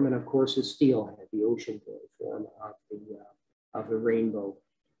resident form, and of course the steelhead, the ocean form of the rainbow.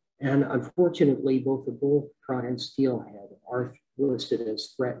 And unfortunately, both the bull trout and steelhead are listed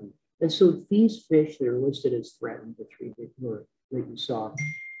as threatened. And so these fish that are listed as threatened, the three that you saw,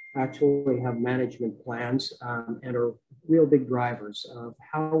 actually have management plans and are real big drivers of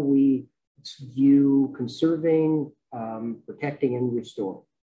how we view conserving, protecting, and restoring.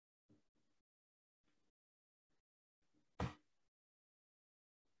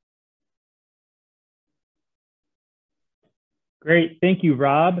 Great, thank you,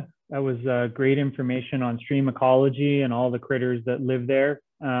 Rob. That was great information on stream ecology and all the critters that live there.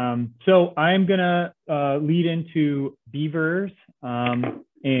 So I'm gonna lead into beavers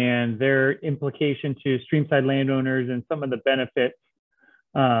and their implication to streamside landowners and some of the benefits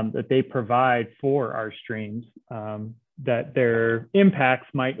that they provide for our streams that their impacts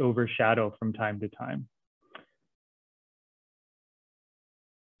might overshadow from time to time.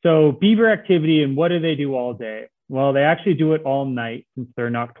 So beaver activity, and what do they do all day? Well, they actually do it all night since they're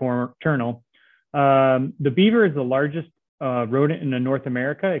nocturnal. The beaver is the largest rodent in North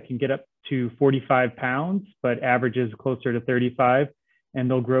America. It can get up to 45 pounds, but averages closer to 35, and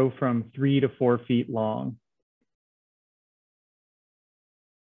they'll grow from 3 to 4 feet long.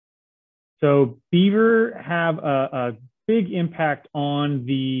 So beaver have a big impact on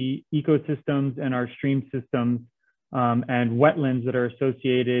the ecosystems and our stream systems and wetlands that are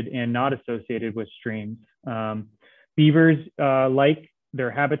associated and not associated with streams. Beavers like their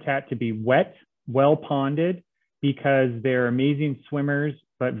habitat to be wet, well ponded, because they're amazing swimmers,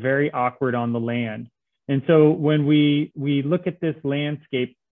 but very awkward on the land. And so when we look at this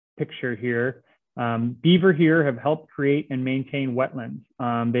landscape picture here, beaver here have helped create and maintain wetlands.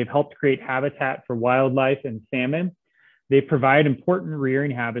 They've helped create habitat for wildlife and salmon. They provide important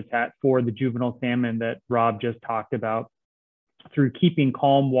rearing habitat for the juvenile salmon that Rob just talked about through keeping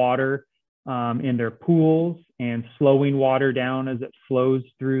calm water in their pools and slowing water down as it flows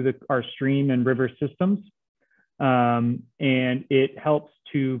through our stream and river systems. And it helps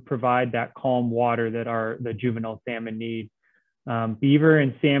to provide that calm water that the juvenile salmon need. Beaver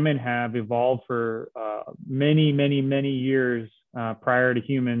and salmon have evolved for many, many, many years prior to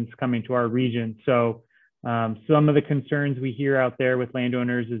humans coming to our region. So some of the concerns we hear out there with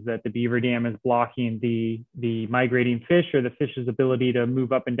landowners is that the beaver dam is blocking the migrating fish or the fish's ability to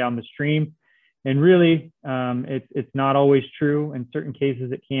move up and down the stream. And really, it's not always true. In certain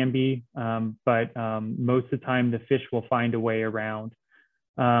cases, it can be, but most of the time, the fish will find a way around.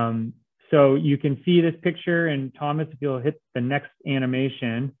 So you can see this picture, and Thomas, if you'll hit the next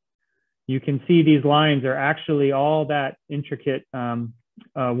animation, you can see these lines are actually all that intricate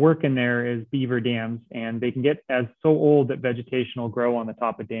work in there is beaver dams, and they can get so old that vegetation will grow on the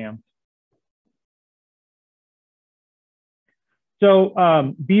top of dams.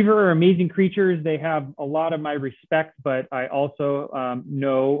 So beaver are amazing creatures. They have a lot of my respect, but I also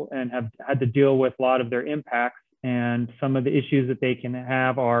know and have had to deal with a lot of their impacts, and some of the issues that they can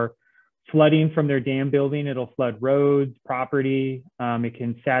have are flooding from their dam building. It'll flood roads, property. It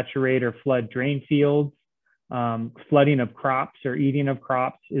can saturate or flood drain fields. Flooding of crops or eating of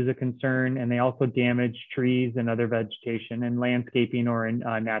crops is a concern, and they also damage trees and other vegetation in landscaping or in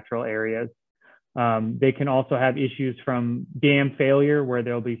natural areas. They can also have issues from dam failure, where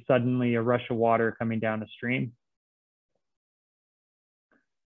there'll be suddenly a rush of water coming down a stream.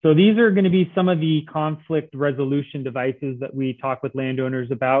 So these are going to be some of the conflict resolution devices that we talk with landowners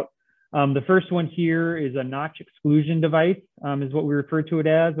about. The first one here is a notch exclusion device, is what we refer to it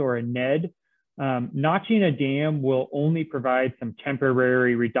as, or a NED. Notching a dam will only provide some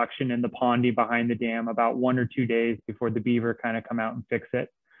temporary reduction in the ponding behind the dam, about 1 or 2 days before the beaver kind of come out and fix it.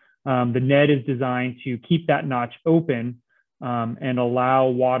 The net is designed to keep that notch open and allow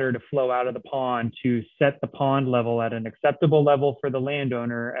water to flow out of the pond to set the pond level at an acceptable level for the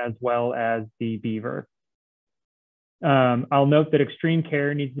landowner as well as the beaver. I'll note that extreme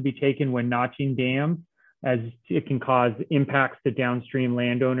care needs to be taken when notching dams, as it can cause impacts to downstream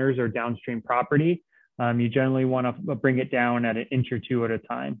landowners or downstream property. You generally want to bring it down at 1 inch or 2 at a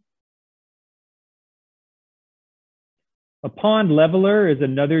time. A pond leveler is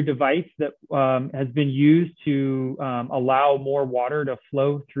another device that has been used to allow more water to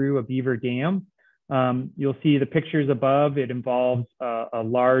flow through a beaver dam. You'll see the pictures above. It involves a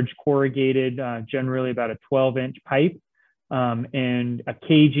large corrugated, generally about a 12-inch pipe, and a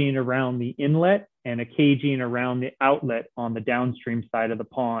caging around the inlet and a caging around the outlet on the downstream side of the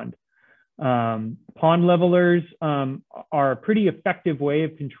pond. Pond levelers are a pretty effective way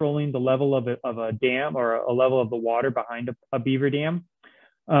of controlling the level of a dam or a level of the water behind a beaver dam.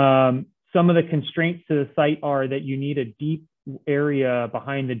 Some of the constraints to the site are that you need a deep area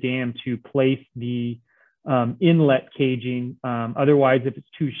behind the dam to place the inlet caging. Otherwise, if it's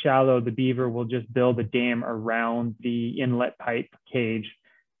too shallow, the beaver will just build a dam around the inlet pipe cage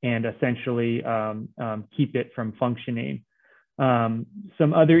and essentially keep it from functioning.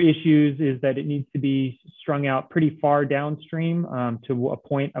 Some other issues is that it needs to be strung out pretty far downstream to a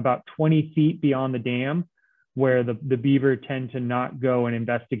point about 20 feet beyond the dam, where the beaver tend to not go and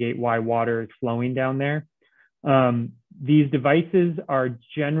investigate why water is flowing down there. These devices are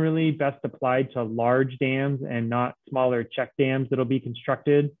generally best applied to large dams and not smaller check dams that'll be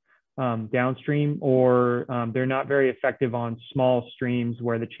constructed downstream, or they're not very effective on small streams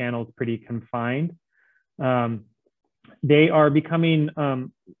where the channel is pretty confined. They are becoming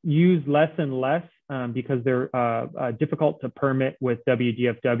used less and less because they're difficult to permit with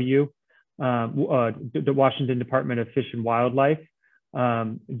WDFW, the Washington Department of Fish and Wildlife,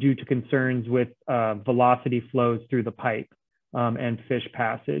 due to concerns with velocity flows through the pipe and fish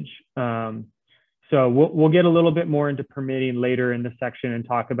passage. So we'll get a little bit more into permitting later in the section and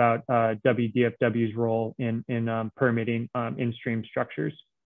talk about WDFW's role in permitting in-stream structures.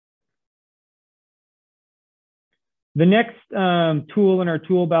 The next tool in our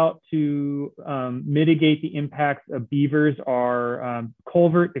tool belt to mitigate the impacts of beavers are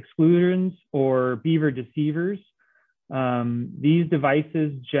culvert exclusions or beaver deceivers. These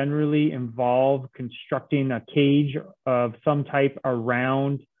devices generally involve constructing a cage of some type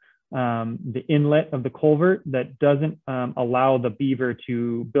around the inlet of the culvert that doesn't allow the beaver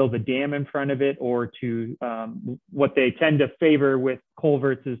to build a dam in front of it, or to what they tend to favor with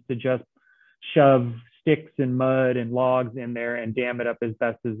culverts is to just shove sticks and mud and logs in there and dam it up as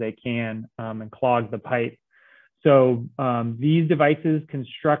best as they can and clog the pipe. So these devices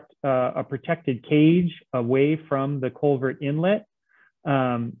construct a protected cage away from the culvert inlet.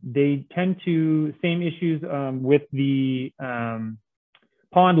 They tend to, same issues with the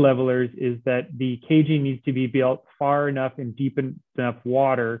pond levelers, is that the caging needs to be built far enough and deep enough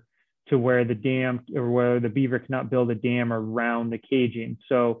water to where the dam, or where the beaver cannot build a dam around the caging.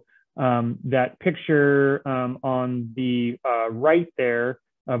 So that picture on the right there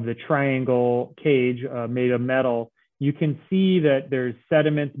of the triangle cage made of metal, you can see that there's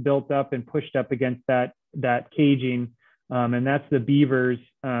sediments built up and pushed up against that caging, and that's the beavers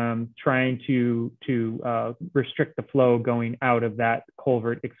trying to restrict the flow going out of that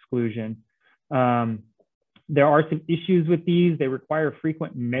culvert exclusion. There are some issues with these. They require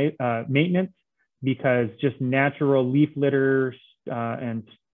frequent maintenance because just natural leaf litter and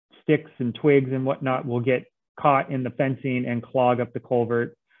sticks and twigs and whatnot will get caught in the fencing and clog up the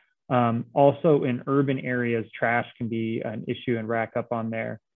culvert. Also in urban areas, trash can be an issue and rack up on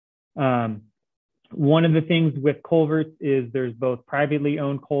there. One of the things with culverts is there's both privately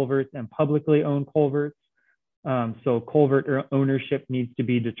owned culverts and publicly owned culverts. So culvert ownership needs to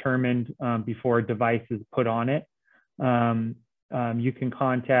be determined before a device is put on it. You can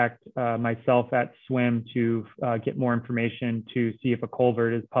contact myself at SWIM to get more information to see if a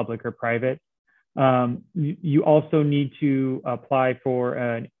culvert is public or private. You also need to apply for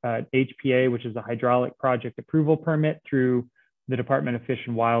an HPA, which is a hydraulic project approval permit, through the Department of Fish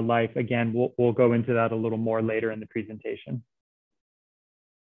and Wildlife. Again, we'll go into that a little more later in the presentation.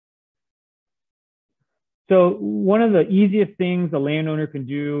 So one of the easiest things a landowner can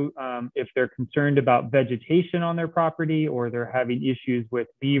do if they're concerned about vegetation on their property, or they're having issues with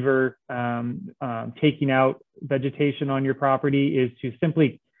beaver taking out vegetation on your property, is to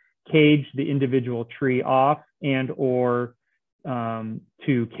simply cage the individual tree off and or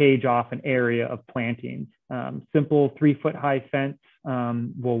to cage off an area of plantings. Simple 3-foot high fence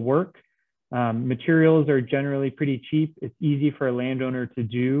will work. Materials are generally pretty cheap. It's easy for a landowner to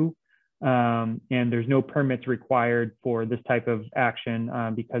do. And there's no permits required for this type of action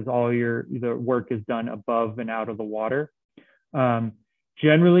because all the work is done above and out of the water.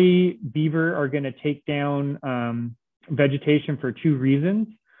 Generally, beaver are going to take down vegetation for 2 reasons.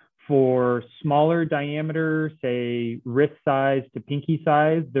 For smaller diameter, say wrist size to pinky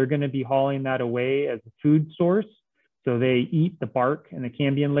size, they're going to be hauling that away as a food source. So they eat the bark and the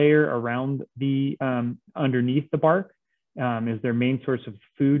cambium layer around the underneath the bark is their main source of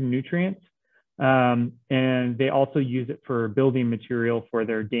food and nutrients. And they also use it for building material for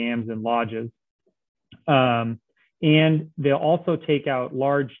their dams and lodges. And they'll also take out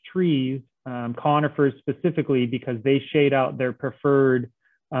large trees, conifers specifically, because they shade out their preferred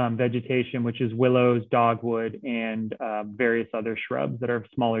vegetation, which is willows, dogwood, and various other shrubs that are of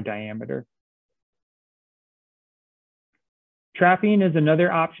smaller diameter. Trapping is another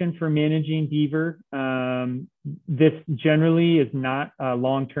option for managing beaver. This generally is not a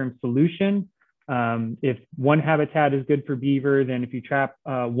long-term solution. If one habitat is good for beaver, then if you trap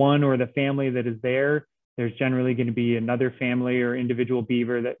one or the family that is there, there's generally going to be another family or individual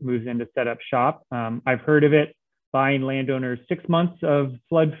beaver that moves in to set up shop. I've heard of it buying landowners 6 months of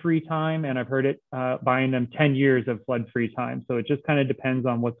flood-free time, and I've heard it buying them 10 years of flood-free time. So it just kind of depends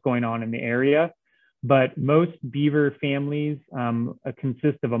on what's going on in the area. But most beaver families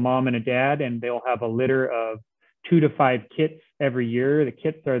consist of a mom and a dad, and they'll have a litter of 2 to 5 kits every year. The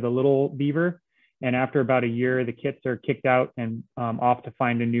kits are the little beaver. And after about a year, the kits are kicked out and off to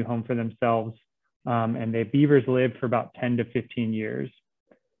find a new home for themselves. And the beavers live for about 10 to 15 years.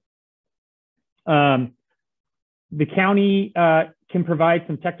 The county can provide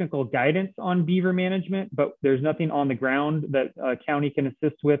some technical guidance on beaver management, but there's nothing on the ground that a county can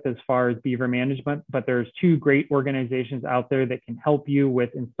assist with as far as beaver management. But there's 2 great organizations out there that can help you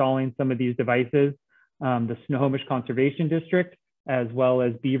with installing some of these devices. The Snohomish Conservation District, as well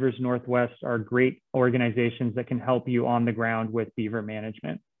as Beavers Northwest, are great organizations that can help you on the ground with beaver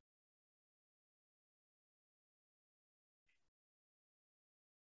management.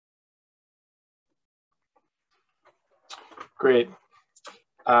 Great.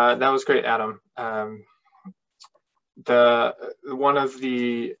 That was great, Adam. One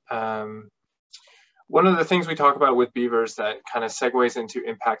of the things we talk about with beavers that kind of segues into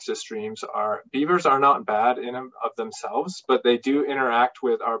impacts to streams are beavers are not bad in and of themselves, but they do interact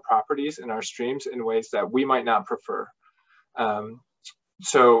with our properties and our streams in ways that we might not prefer.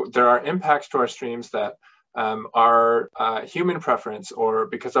 So there are impacts to our streams that are human preference, or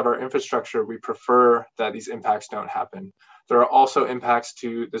because of our infrastructure, we prefer that these impacts don't happen. There are also impacts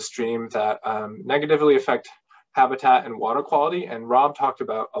to the stream that negatively affect habitat and water quality, and Rob talked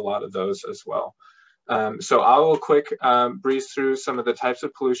about a lot of those as well. So I will quick breeze through some of the types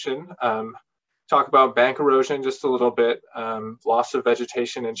of pollution, talk about bank erosion just a little bit, loss of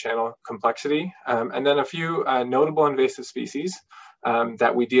vegetation and channel complexity, and then a few notable invasive species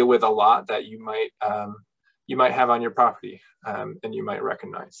that we deal with a lot that you might have on your property and you might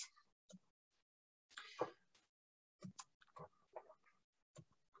recognize.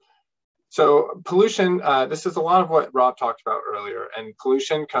 So pollution, this is a lot of what Rob talked about earlier, and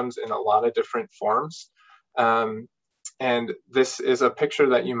pollution comes in a lot of different forms. And this is a picture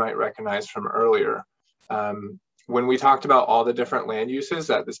that you might recognize from earlier. When we talked about all the different land uses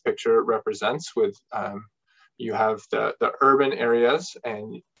that this picture represents, with you have the urban areas,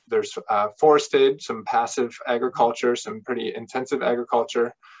 and there's forested, some passive agriculture, some pretty intensive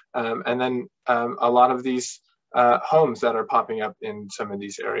agriculture, and then a lot of these homes that are popping up in some of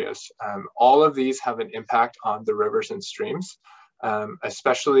these areas. All of these have an impact on the rivers and streams,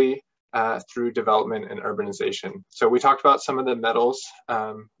 especially through development and urbanization. So we talked about some of the metals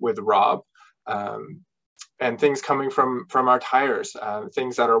with Rob, and things coming from our tires,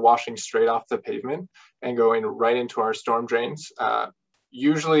 things that are washing straight off the pavement and going right into our storm drains.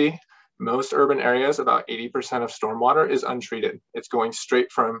 Usually, most urban areas, about 80% of stormwater is untreated. It's going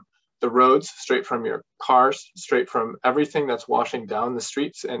straight from the roads, straight from your cars, straight from everything that's washing down the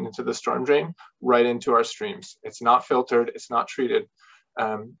streets and into the storm drain, right into our streams. It's not filtered, it's not treated.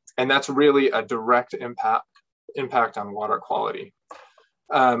 And that's really a direct impact on water quality.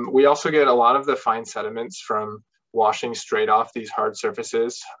 We also get a lot of the fine sediments from washing straight off these hard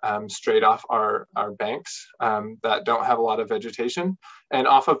surfaces, straight off our banks that don't have a lot of vegetation, and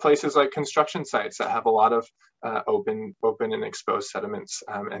off of places like construction sites that have a lot of open and exposed sediments.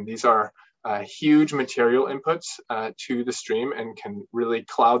 And these are huge material inputs to the stream and can really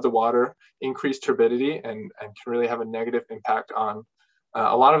cloud the water, increase turbidity, and can really have a negative impact on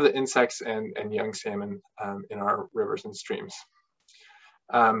a lot of the insects and young salmon in our rivers and streams.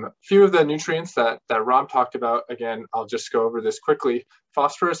 Few of the nutrients that Rob talked about, again, I'll just go over this quickly.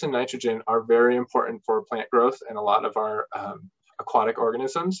 Phosphorus and nitrogen are very important for plant growth and a lot of our aquatic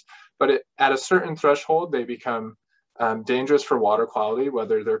organisms, but at a certain threshold, they become dangerous for water quality,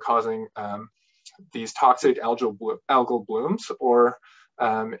 whether they're causing these toxic algal blooms or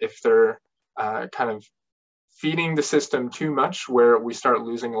if they're kind of feeding the system too much, where we start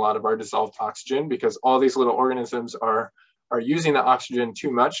losing a lot of our dissolved oxygen because all these little organisms are using the oxygen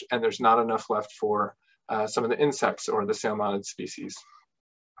too much, and there's not enough left for some of the insects or the salmonid species.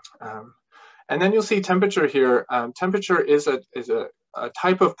 And then you'll see temperature here. Temperature is a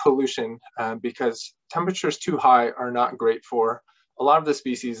type of pollution because temperatures too high are not great for a lot of the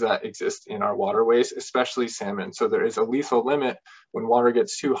species that exist in our waterways, especially salmon. So there is a lethal limit when water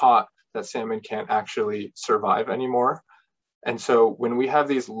gets too hot that salmon can't actually survive anymore. And so when we have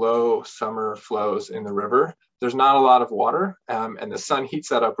these low summer flows in the river, there's not a lot of water and the sun heats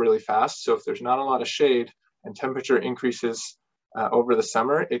that up really fast. So if there's not a lot of shade and temperature increases over the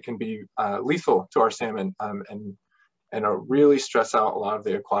summer, it can be lethal to our salmon and really stress out a lot of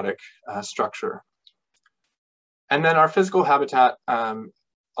the aquatic structure. And then our physical habitat, a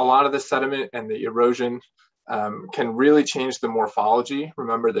lot of the sediment and the erosion can really change the morphology.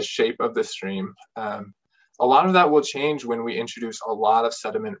 Remember the shape of the stream. A lot of that will change when we introduce a lot of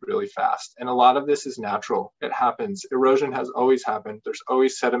sediment really fast. And a lot of this is natural. It happens. Erosion has always happened. There's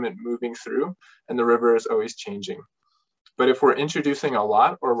always sediment moving through and the river is always changing. But if we're introducing a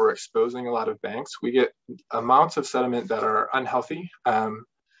lot or we're exposing a lot of banks, we get amounts of sediment that are unhealthy,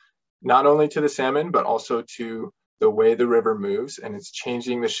 not only to the salmon, but also to the way the river moves, and it's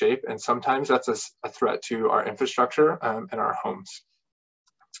changing the shape. And sometimes that's a threat to our infrastructure and our homes.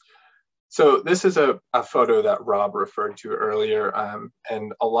 So this is a photo that Rob referred to earlier.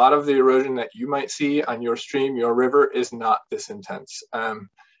 And a lot of the erosion that you might see on your stream, your river, is not this intense.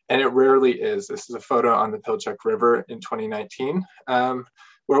 And it rarely is. This is a photo on the Pilchuck River in 2019,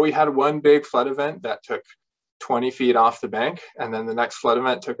 where we had one big flood event that took 20 feet off the bank, and then the next flood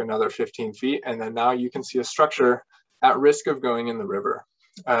event took another 15 feet, and then now you can see a structure at risk of going in the river.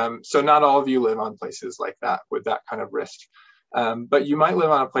 So not all of you live on places like that with that kind of risk, but you might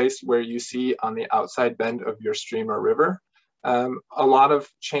live on a place where you see on the outside bend of your stream or river a lot of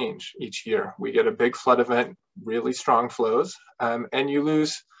change each year. We get a big flood event, really strong flows, and you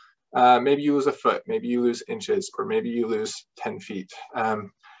lose, maybe you lose a foot, maybe you lose inches, or maybe you lose 10 feet.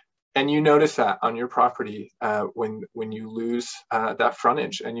 And you notice that on your property when you lose that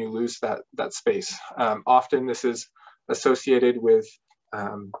frontage and you lose that space. Often this is associated with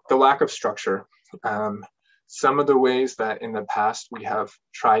the lack of structure. Some of the ways that in the past we have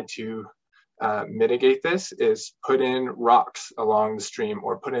tried to mitigate this is put in rocks along the stream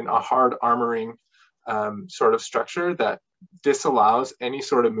or put in a hard armoring sort of structure that disallows any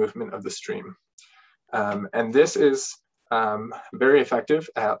sort of movement of the stream. And this is very effective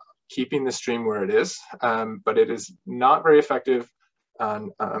at keeping the stream where it is, but it is not very effective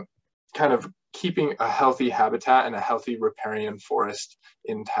on kind of keeping a healthy habitat and a healthy riparian forest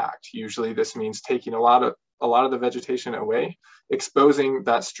intact. Usually this means taking a lot of the vegetation away, exposing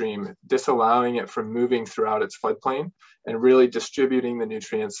that stream, disallowing it from moving throughout its floodplain, and really distributing the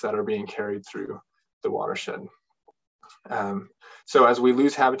nutrients that are being carried through the watershed. So as we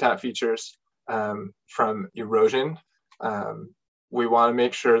lose habitat features from erosion, we want to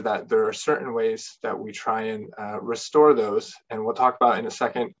make sure that there are certain ways that we try and restore those. And we'll talk about in a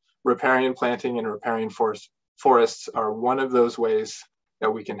second, riparian planting and riparian forests are one of those ways that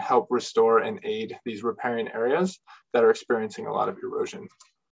we can help restore and aid these riparian areas that are experiencing a lot of erosion.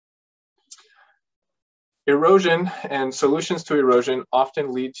 Erosion and solutions to erosion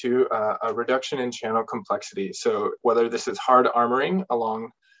often lead to a reduction in channel complexity. So whether this is hard armoring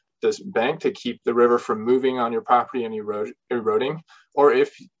along this bank to keep the river from moving on your property and eroding, or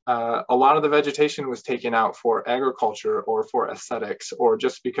if a lot of the vegetation was taken out for agriculture or for aesthetics, or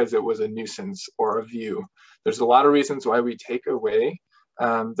just because it was a nuisance or a view. There's a lot of reasons why we take away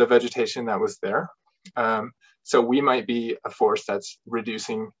the vegetation that was there. So we might be a forest that's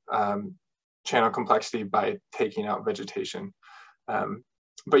reducing channel complexity by taking out vegetation.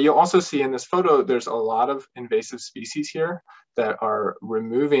 But you'll also see in this photo, there's a lot of invasive species here that are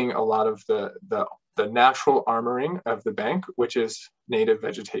removing a lot of the natural armoring of the bank, which is native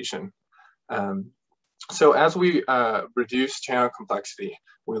vegetation. So as we reduce channel complexity,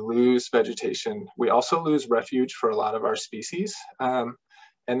 we lose vegetation. We also lose refuge for a lot of our species.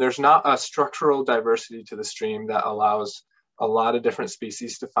 And there's not a structural diversity to the stream that allows a lot of different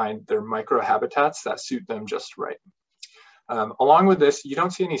species to find their microhabitats that suit them just right. Along with this, you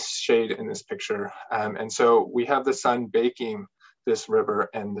don't see any shade in this picture. And so we have the sun baking this river,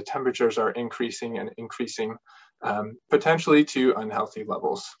 and the temperatures are increasing and increasing, potentially to unhealthy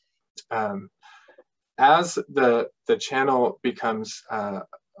levels. As the channel becomes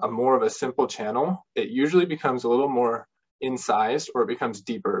more of a simple channel, it usually becomes a little more incised, or it becomes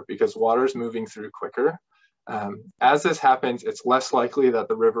deeper because water is moving through quicker. As this happens, it's less likely that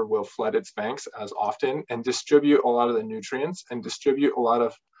the river will flood its banks as often and distribute a lot of the nutrients and distribute a lot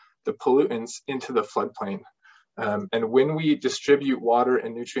of the pollutants into the floodplain. And when we distribute water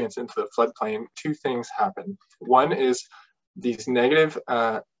and nutrients into the floodplain, two things happen. One is these negative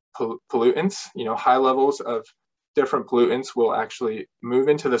pollutants, high levels of different pollutants will actually move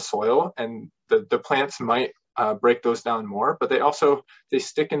into the soil, and the plants might break those down more, but they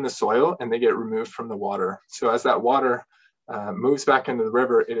stick in the soil and they get removed from the water. So as that water moves back into the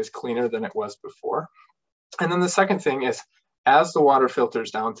river, it is cleaner than it was before. And then the second thing is, as the water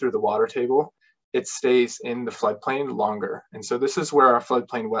filters down through the water table, it stays in the floodplain longer. And so this is where our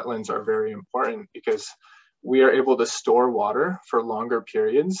floodplain wetlands are very important, because we are able to store water for longer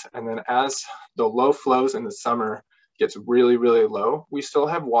periods. And then as the low flows in the summer gets really, really low, we still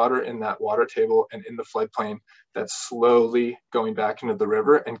have water in that water table and in the floodplain that's slowly going back into the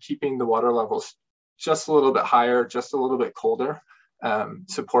river and keeping the water levels just a little bit higher, just a little bit colder,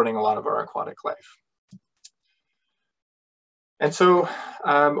 supporting a lot of our aquatic life. And so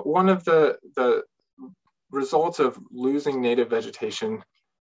one of the results of losing native vegetation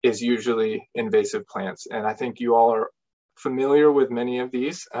is usually invasive plants. And I think you all are familiar with many of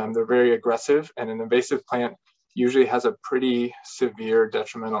these. They're very aggressive, and an invasive plant usually has a pretty severe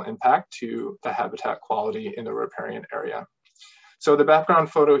detrimental impact to the habitat quality in the riparian area. So the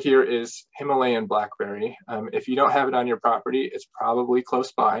background photo here is Himalayan blackberry. If you don't have it on your property, it's probably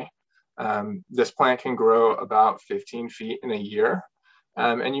close by. This plant can grow about 15 feet in a year.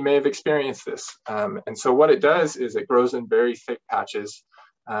 And you may have experienced this. And so what it does is it grows in very thick patches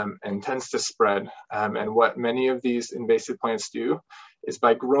and tends to spread. And what many of these invasive plants do is,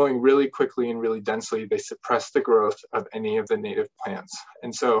 by growing really quickly and really densely, they suppress the growth of any of the native plants.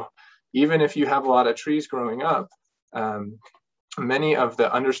 And so even if you have a lot of trees growing up, many of the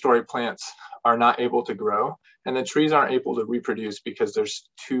understory plants are not able to grow, and the trees aren't able to reproduce because there's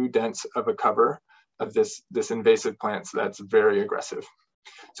too dense of a cover of this invasive plant that's very aggressive.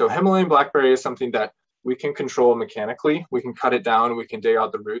 So Himalayan blackberry is something that we can control mechanically. We can cut it down, we can dig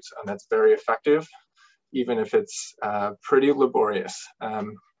out the roots, and that's very effective, even if it's pretty laborious.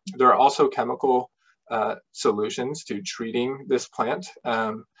 There are also chemical solutions to treating this plant.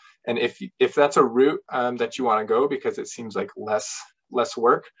 And if that's a route that you want to go because it seems like less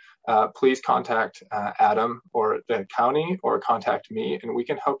work, please contact Adam or the county, or contact me, and we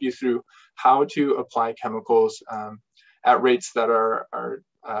can help you through how to apply chemicals at rates that are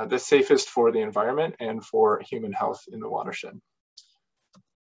the safest for the environment and for human health in the watershed.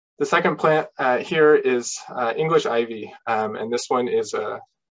 The second plant here is English ivy, and this one is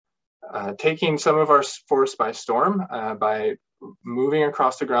taking some of our forest by storm by moving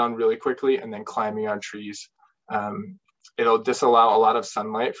across the ground really quickly and then climbing on trees. It'll disallow a lot of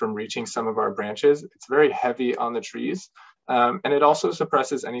sunlight from reaching some of our branches. It's very heavy on the trees, and it also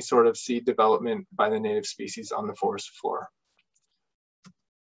suppresses any sort of seed development by the native species on the forest floor.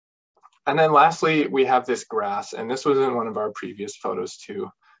 And then lastly, we have this grass, and this was in one of our previous photos too.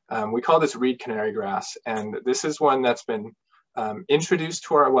 We call this reed canary grass, and this is one that's been introduced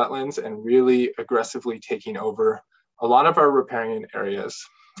to our wetlands and really aggressively taking over a lot of our riparian areas.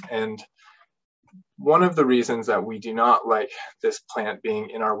 And one of the reasons that we do not like this plant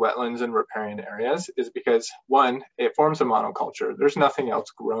being in our wetlands and riparian areas is because, one, it forms a monoculture. There's nothing else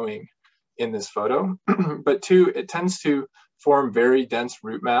growing in this photo. But two, it tends to form very dense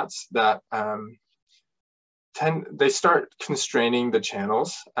root mats that they start constraining the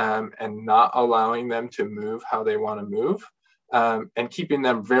channels and not allowing them to move how they want to move, and keeping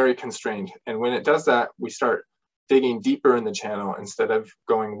them very constrained. And when it does that, we start digging deeper in the channel instead of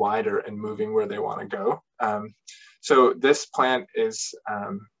going wider and moving where they want to go. So this plant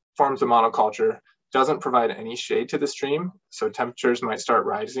forms a monoculture, doesn't provide any shade to the stream, so temperatures might start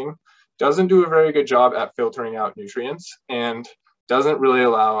rising, doesn't do a very good job at filtering out nutrients, and doesn't really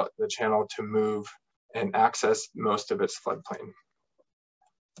allow the channel to move and access most of its floodplain.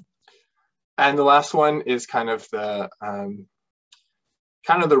 And the last one is kind of the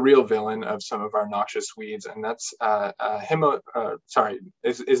real villain of some of our noxious weeds, and that's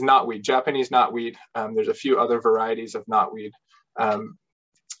is knotweed, Japanese knotweed. There's a few other varieties of knotweed,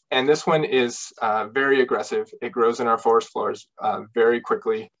 and this one is very aggressive. It grows in our forest floors very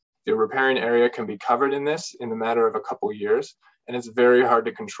quickly. The riparian area can be covered in this in the matter of a couple of years, and it's very hard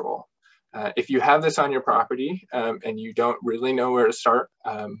to control. If you have this on your property and you don't really know where to start,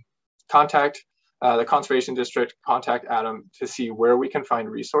 contact the Conservation District, contact Adam to see where we can find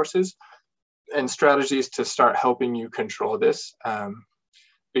resources and strategies to start helping you control this,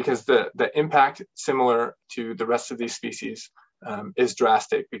 because the impact, similar to the rest of these species, is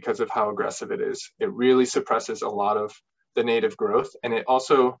drastic because of how aggressive it is. It really suppresses a lot of the native growth, and it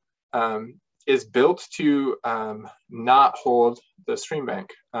also is built to not hold the stream bank.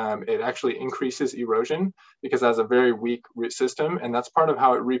 It actually increases erosion because it has a very weak root system, and that's part of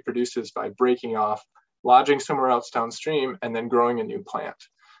how it reproduces, by breaking off, lodging somewhere else downstream, and then growing a new plant.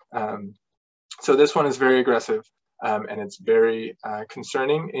 So this one is very aggressive, and it's very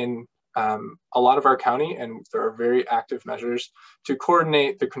concerning in a lot of our county, and there are very active measures to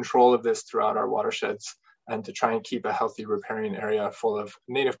coordinate the control of this throughout our watersheds, and to try and keep a healthy riparian area full of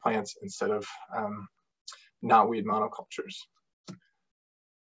native plants instead of knotweed monocultures.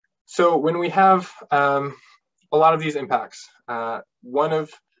 So when we have a lot of these impacts, one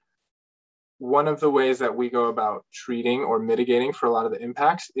of the ways that we go about treating or mitigating for a lot of the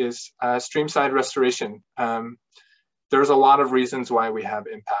impacts is streamside restoration. There's a lot of reasons why we have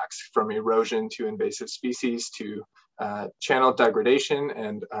impacts, from erosion to invasive species to channel degradation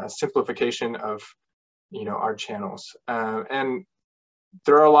and simplification of our channels. And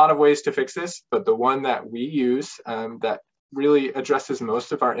there are a lot of ways to fix this, but the one that we use that really addresses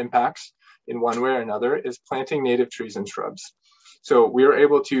most of our impacts in one way or another is planting native trees and shrubs. So we are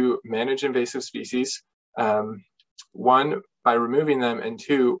able to manage invasive species, one, by removing them, and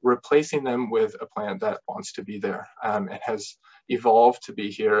two, replacing them with a plant that wants to be there and has evolved to be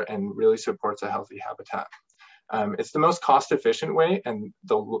here and really supports a healthy habitat. It's the most cost-efficient way and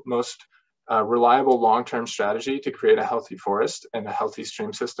the most reliable long-term strategy to create a healthy forest and a healthy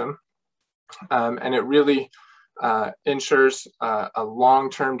stream system. And it really ensures a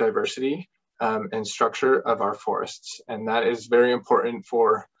long-term diversity and structure of our forests. And that is very important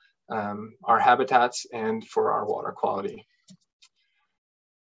for our habitats and for our water quality.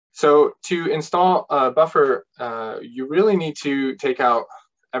 So to install a buffer, you really need to take out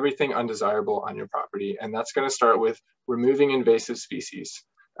everything undesirable on your property. And that's going to start with removing invasive species.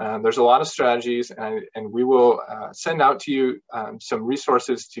 There's a lot of strategies, and we will send out to you some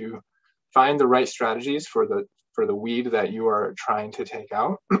resources to find the right strategies for the weed that you are trying to take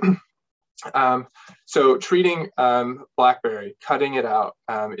out. So treating blackberry, cutting it out,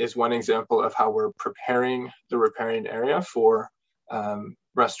 is one example of how we're preparing the riparian area for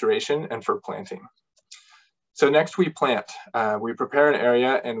restoration and for planting. So next we plant. We prepare an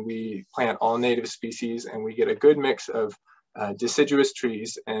area and we plant all native species, and we get a good mix of deciduous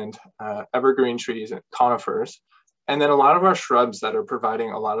trees and evergreen trees and conifers, and then a lot of our shrubs that are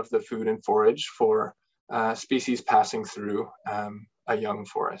providing a lot of the food and forage for species passing through a young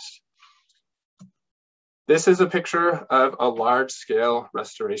forest. This is a picture of a large-scale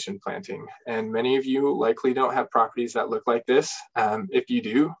restoration planting, and many of you likely don't have properties that look like this. If you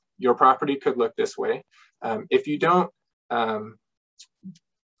do, your property could look this way. If you don't,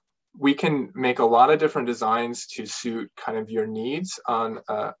 we can make a lot of different designs to suit kind of your needs on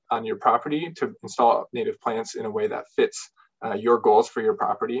your property to install native plants in a way that fits your goals for your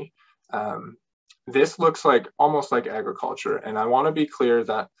property. This looks like almost like agriculture, and I want to be clear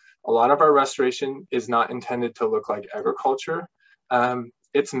that a lot of our restoration is not intended to look like agriculture.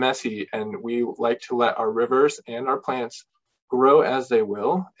 It's messy, and we like to let our rivers and our plants grow as they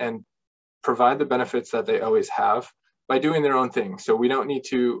will and provide the benefits that they always have by doing their own thing. So we don't need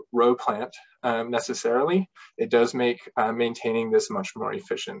to row plant necessarily. It does make maintaining this much more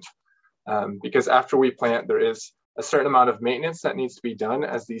efficient, because after we plant, there is a certain amount of maintenance that needs to be done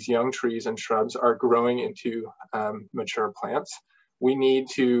as these young trees and shrubs are growing into mature plants. We need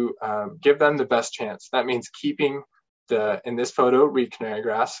to give them the best chance. That means keeping in this photo, reed canary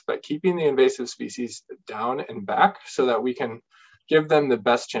grass, but keeping the invasive species down and back so that we can give them the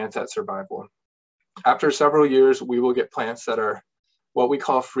best chance at survival. After several years, we will get plants that are what we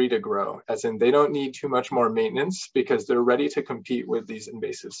call free to grow, as in they don't need too much more maintenance because they're ready to compete with these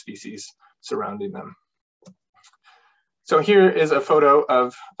invasive species surrounding them. So here is a photo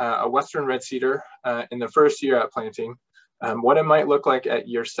of a Western red cedar in the first year at planting, what it might look like at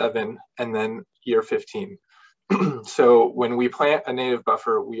year 7 and then year 15. So when we plant a native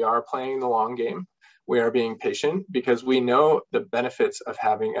buffer, we are playing the long game. We are being patient because we know the benefits of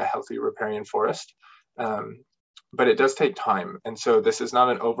having a healthy riparian forest, but it does take time. And so this is not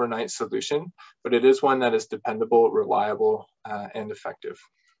an overnight solution, but it is one that is dependable, reliable, and effective.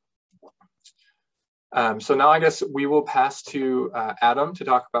 So now I guess we will pass to Adam to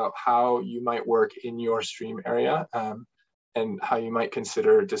talk about how you might work in your stream area and how you might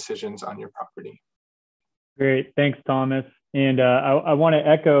consider decisions on your property. Great, thanks, Thomas. And I want to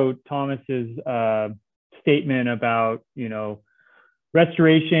echo Thomas's statement about,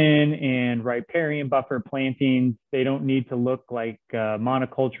 restoration and riparian buffer plantings. They don't need to look like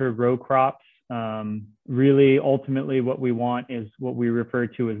monoculture row crops. Really, ultimately, what we want is what we refer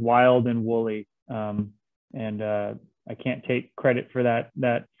to as wild and woolly. I can't take credit for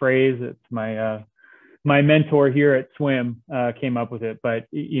that phrase. It's my mentor here at Swim came up with it. But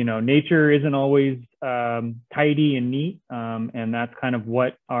nature isn't always tidy and neat, and that's kind of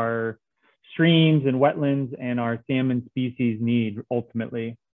what our streams and wetlands and our salmon species need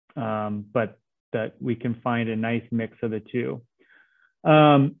ultimately. But that we can find a nice mix of the two.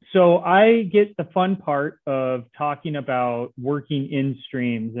 So I get the fun part of talking about working in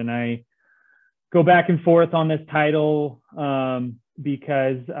streams, and I go back and forth on this title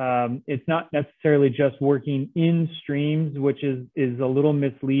because it's not necessarily just working in streams, which is a little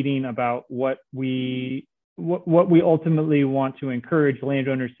misleading about what we ultimately want to encourage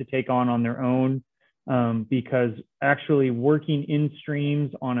landowners to take on their own, because actually working in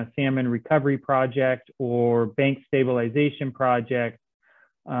streams on a salmon recovery project or bank stabilization project,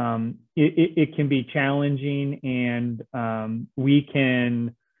 it can be challenging, and we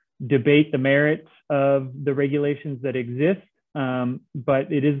can debate the merits of the regulations that exist,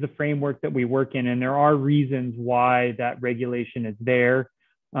 but it is the framework that we work in, and there are reasons why that regulation is there.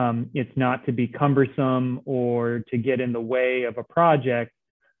 It's not to be cumbersome or to get in the way of a project,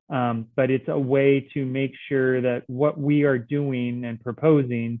 but it's a way to make sure that what we are doing and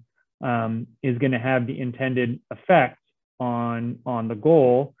proposing is going to have the intended effect on the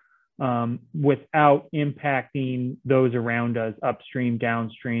goal, without impacting those around us upstream,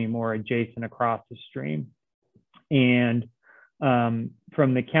 downstream, or adjacent across the stream. And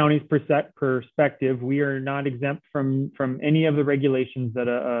from the county's perspective, we are not exempt from any of the regulations that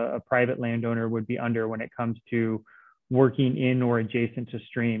a private landowner would be under when it comes to working in or adjacent to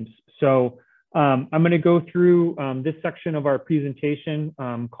streams. So I'm going to go through this section of our presentation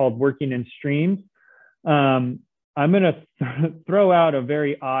called Working in Streams. I'm going to throw out a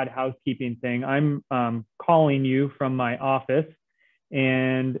very odd housekeeping thing. I'm calling you from my office,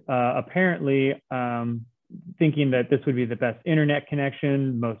 and apparently thinking that this would be the best internet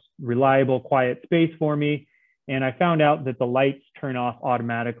connection, most reliable, quiet space for me. And I found out that the lights turn off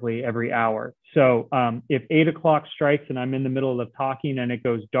automatically every hour. So if 8 o'clock strikes and I'm in the middle of talking and it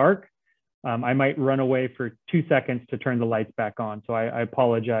goes dark, I might run away for 2 seconds to turn the lights back on. So I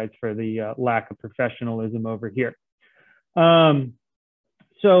apologize for the lack of professionalism over here.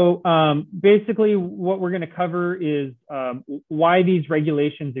 Basically what we're going to cover is why these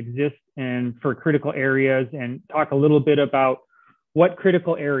regulations exist and for critical areas, and talk a little bit about what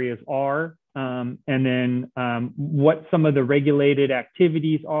critical areas are, and then what some of the regulated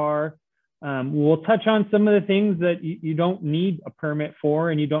activities are. We'll touch on some of the things that you don't need a permit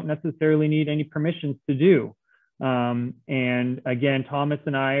for, and you don't necessarily need any permissions to do. And again, Thomas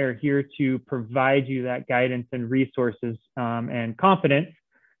and I are here to provide you that guidance and resources and confidence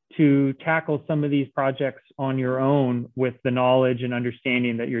to tackle some of these projects on your own with the knowledge and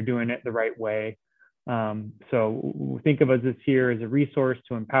understanding that you're doing it the right way. So think of us as here as a resource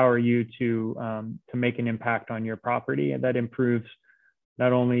to empower you to make an impact on your property, and that improves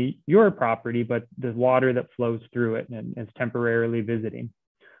not only your property, but the water that flows through it and is temporarily visiting.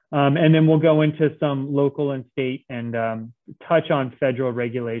 And then we'll go into some local and state and touch on federal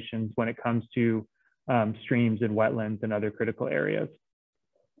regulations when it comes to streams and wetlands and other critical areas.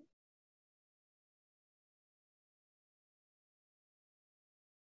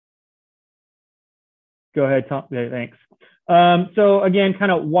 Go ahead, Tom. Thanks. So again,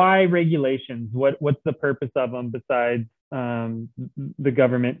 kind of why regulations? What's the purpose of them besides the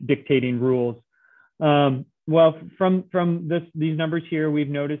government dictating rules? Well, from these numbers here, we've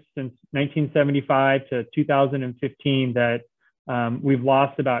noticed since 1975 to 2015 that we've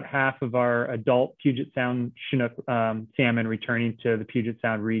lost about half of our adult Puget Sound Chinook salmon returning to the Puget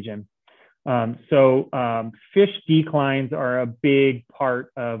Sound region. So fish declines are a big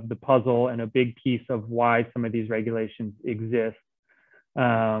part of the puzzle and a big piece of why some of these regulations exist.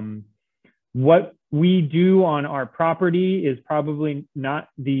 What we do on our property is probably not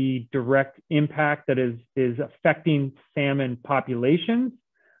the direct impact that is affecting salmon populations,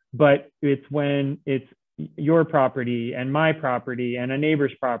 but it's when it's your property and my property and a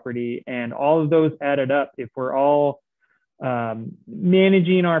neighbor's property, and all of those added up. If we're all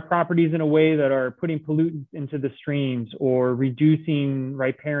managing our properties in a way that are putting pollutants into the streams, or reducing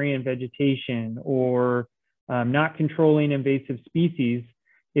riparian vegetation, or not controlling invasive species,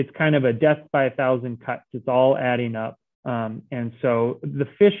 it's kind of a death by 1,000 cuts. It's all adding up. And so the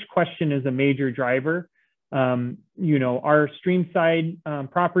fish question is a major driver. You know, our streamside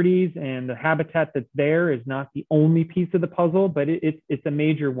properties and the habitat that's there is not the only piece of the puzzle, but it's a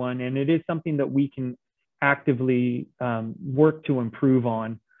major one, and it is something that we can actively work to improve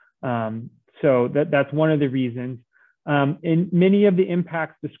on. So that's one of the reasons. In many of the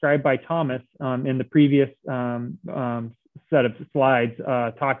impacts described by Thomas in the previous set of slides,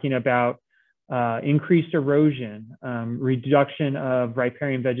 talking about increased erosion, reduction of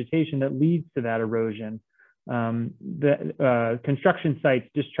riparian vegetation that leads to that erosion, the construction sites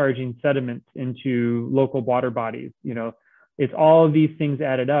discharging sediments into local water bodies. You know, it's all of these things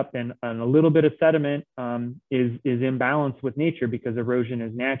added up, and a little bit of sediment is in balance with nature because erosion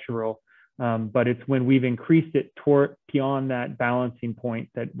is natural. But it's when we've increased it beyond that balancing point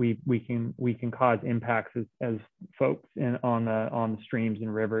that we can cause impacts as folks on the streams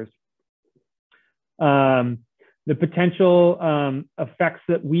and rivers. The potential effects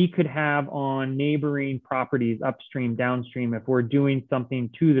that we could have on neighboring properties upstream, downstream, if we're doing something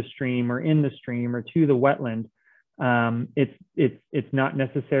to the stream or in the stream or to the wetland, it's not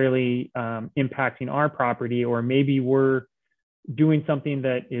necessarily impacting our property, or maybe we're doing something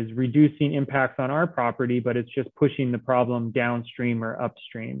that is reducing impacts on our property, but it's just pushing the problem downstream or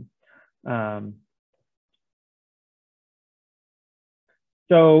upstream.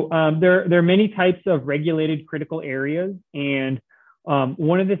 So there are many types of regulated critical areas, and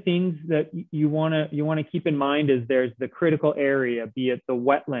one of the things that you want to keep in mind is there's the critical area, be it the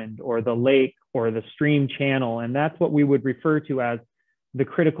wetland or the lake or the stream channel, and that's what we would refer to as the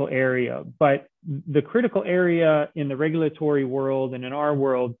critical area. But the critical area in the regulatory world and in our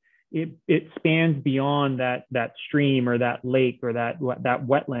world, it spans beyond that stream or that lake or that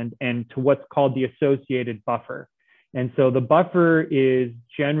wetland and to what's called the associated buffer. And so the buffer is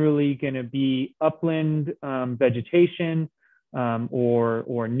generally going to be upland vegetation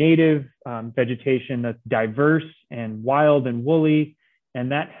or native vegetation that's diverse and wild and woolly,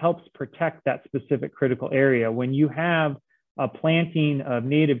 and that helps protect that specific critical area. When you have a planting of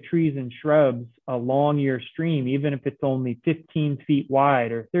native trees and shrubs along your stream, even if it's only 15 feet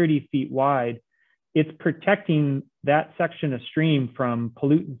wide or 30 feet wide, it's protecting that section of stream from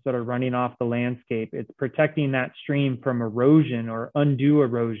pollutants that are running off the landscape. It's protecting that stream from erosion or undue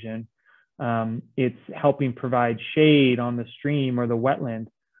erosion. It's helping provide shade on the stream or the wetland,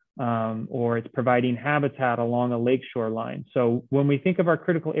 or it's providing habitat along a lakeshore line. So when we think of our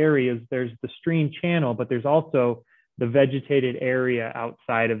critical areas, there's the stream channel, but there's also the vegetated area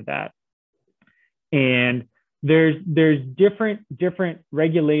outside of that. And there's different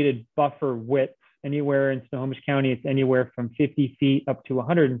regulated buffer widths. Anywhere in Snohomish County, it's anywhere from 50 feet up to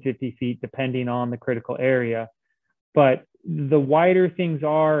 150 feet, depending on the critical area. But the wider things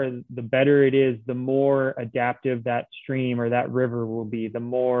are, the better it is, the more adaptive that stream or that river will be, the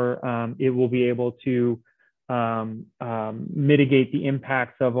more it will be able to mitigate the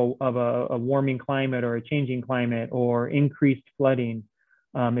impacts of a warming climate or a changing climate or increased flooding.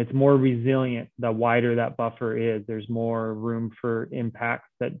 It's more resilient the wider that buffer is. There's more room for impacts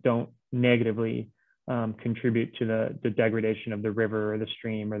that don't negatively contribute to the degradation of the river or the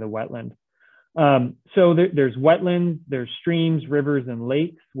stream or the wetland. So there's wetlands, there's streams, rivers, and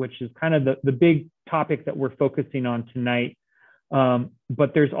lakes, which is kind of the big topic that we're focusing on tonight.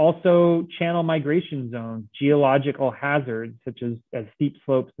 But there's also channel migration zones, geological hazards, such as steep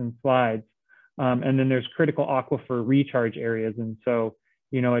slopes and slides. And then there's critical aquifer recharge areas. And so,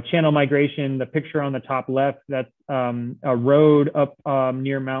 you know, a channel migration, the picture on the top left, that's a road up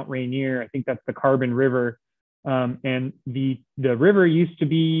near Mount Rainier. I think that's the Carbon River. And the river used to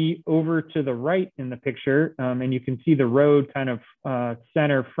be over to the right in the picture. And you can see the road kind of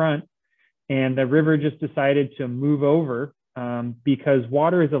center front. And the river just decided to move over because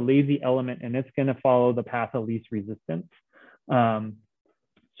water is a lazy element and it's going to follow the path of least resistance.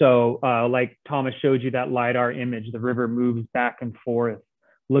 So like Thomas showed you that LiDAR image, the river moves back and forth,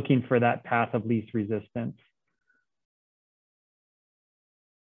 looking for that path of least resistance.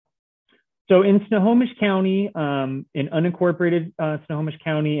 So in Snohomish County, in unincorporated Snohomish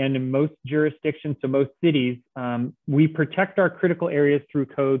County, and in most jurisdictions, so most cities, we protect our critical areas through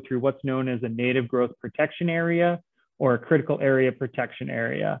code through what's known as a native growth protection area or a critical area protection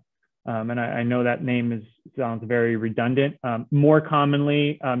area. And I know that name sounds very redundant. More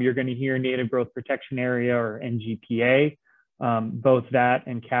commonly, you're going to hear native growth protection area or NGPA. Both that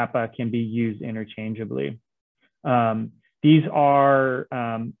and CAPA can be used interchangeably. These are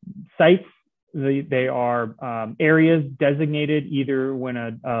sites. They are areas designated either when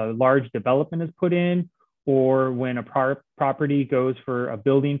a large development is put in, or when a property goes for a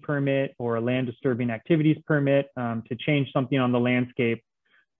building permit or a land disturbing activities permit to change something on the landscape.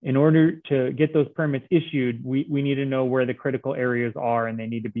 In order to get those permits issued, we need to know where the critical areas are, and they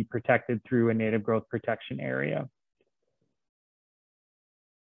need to be protected through a native growth protection area.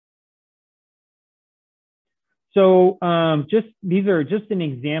 So these are just an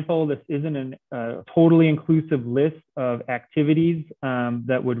example. This isn't a totally inclusive list of activities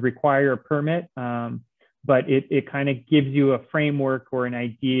that would require a permit, but it kind of gives you a framework or an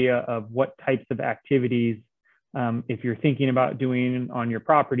idea of what types of activities, if you're thinking about doing on your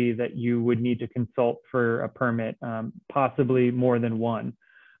property, that you would need to consult for a permit, possibly more than one.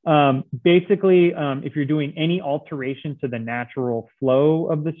 Basically, if you're doing any alteration to the natural flow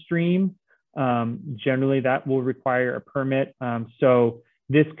of the stream, generally that will require a permit. So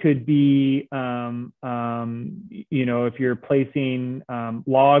this could be, if you're placing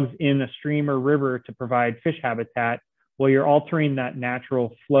logs in a stream or river to provide fish habitat, well, you're altering that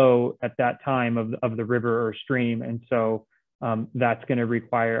natural flow at that time of the river or stream. And so that's going to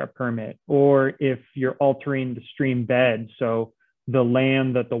require a permit. Or if you're altering the stream bed, so the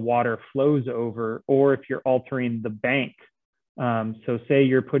land that the water flows over, or if you're altering the bank. So say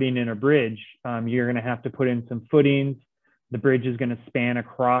you're putting in a bridge, you're going to have to put in some footings. The bridge is going to span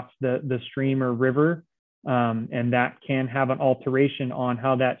across the stream or river, and that can have an alteration on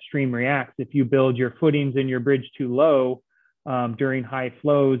how that stream reacts. If you build your footings in your bridge too low during high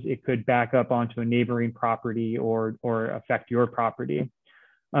flows, it could back up onto a neighboring property or affect your property.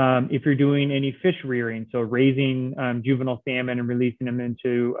 If you're doing any fish rearing, so raising juvenile salmon and releasing them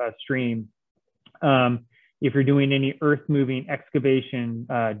into a stream. If you're doing any earth moving excavation,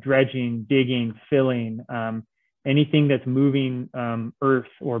 dredging, digging, filling, anything that's moving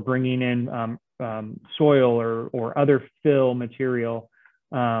earth or bringing in soil or other fill material,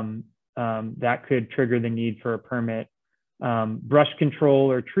 that could trigger the need for a permit. Brush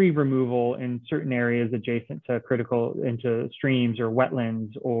control or tree removal in certain areas adjacent to into streams or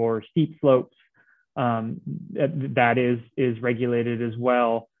wetlands or steep slopes, that is regulated as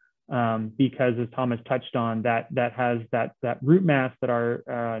well. Because, as Thomas touched on, that has that root mass that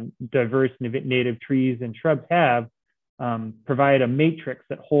our diverse native trees and shrubs have, provide a matrix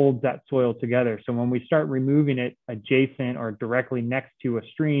that holds that soil together. So when we start removing it adjacent or directly next to a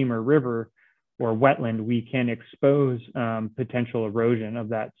stream or river or wetland, we can expose potential erosion of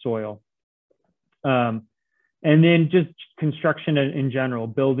that soil. And then just construction in general,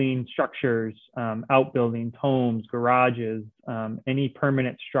 building structures, outbuildings, homes, garages, any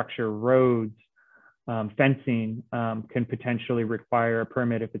permanent structure, roads, fencing can potentially require a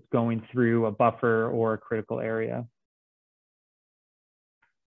permit if it's going through a buffer or a critical area.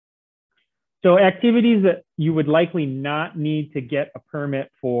 So activities that you would likely not need to get a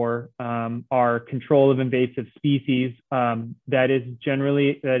permit for are control of invasive species. That is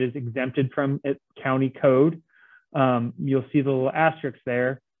exempted from county code. You'll see the little asterisk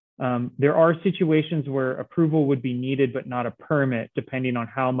there. There are situations where approval would be needed, but not a permit, depending on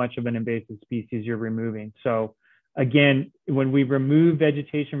how much of an invasive species you're removing. So again, when we remove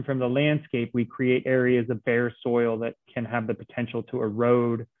vegetation from the landscape, we create areas of bare soil that can have the potential to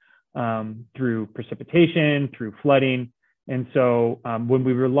erode through precipitation, through flooding. And so when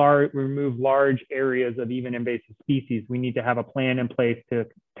we remove large areas of even invasive species, we need to have a plan in place to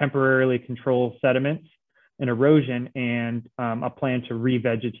temporarily control sediments and erosion, and a plan to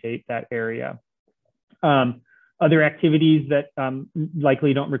revegetate that area. Other activities that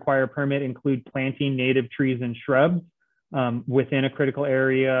likely don't require a permit include planting native trees and shrubs within a critical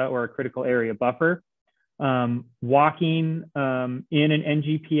area or a critical area buffer. Walking in an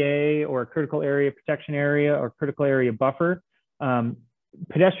NGPA or a critical area protection area or critical area buffer.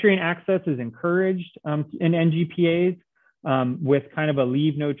 Pedestrian access is encouraged in NGPAs. With kind of a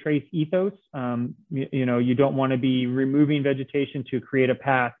leave no trace ethos. You don't want to be removing vegetation to create a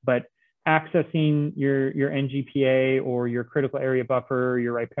path, but accessing your NGPA or your critical area buffer,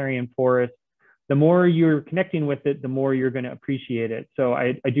 your riparian forest, the more you're connecting with it, the more you're going to appreciate it. So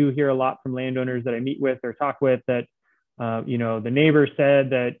I do hear a lot from landowners that I meet with or talk with that, the neighbor said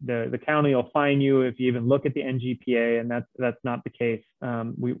that the county will fine you if you even look at the NGPA, and that's not the case.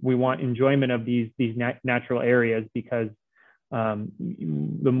 We want enjoyment of these natural areas, because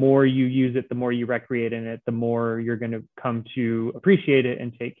the more you use it, the more you recreate in it, the more you're going to come to appreciate it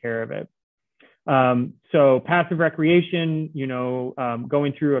and take care of it. So passive recreation,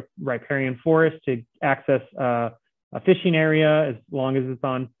 going through a riparian forest to access a fishing area, as long as it's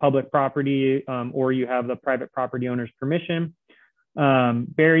on public property or you have the private property owner's permission.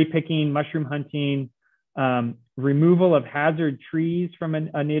 Berry picking, mushroom hunting, removal of hazard trees from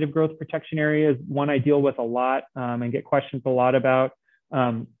a native growth protection area is one I deal with a lot and get questions a lot about.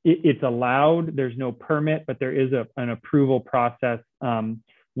 It's allowed, there's no permit, but there is an approval process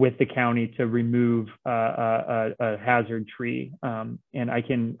with the county to remove a hazard tree. And I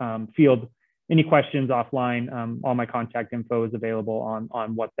can field any questions offline. All my contact info is available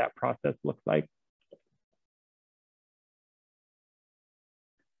on what that process looks like.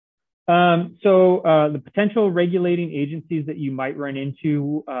 The potential regulating agencies that you might run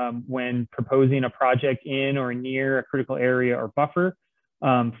into when proposing a project in or near a critical area or buffer.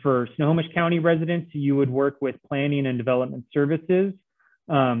 For Snohomish County residents, you would work with Planning and Development Services.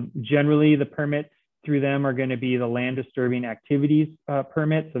 Generally, the permits through them are going to be the land disturbing activities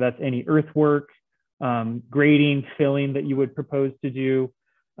permit. So that's any earthwork, grading, filling that you would propose to do.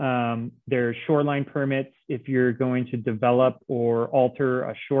 There's shoreline permits if you're going to develop or alter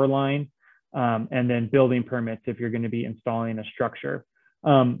a shoreline, and then building permits if you're going to be installing a structure.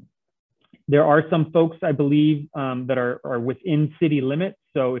 There are some folks, I believe, that are within city limits.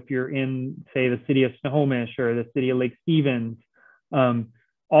 So if you're in, say, the city of Snohomish or the city of Lake Stevens,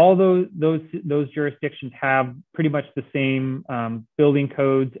 all those jurisdictions have pretty much the same building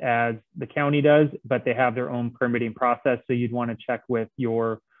codes as the county does, but they have their own permitting process. So you'd want to check with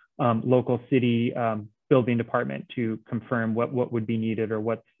your local city building department to confirm what would be needed or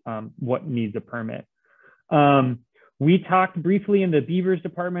what needs a permit. We talked briefly in the Beavers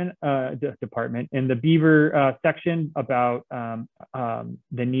department, in the Beaver section about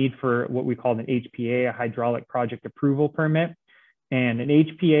the need for what we call an HPA, a hydraulic project approval permit. And an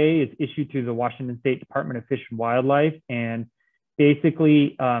HPA is issued through the Washington State Department of Fish and Wildlife. And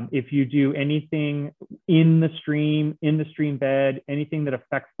basically, if you do anything in the stream bed, anything that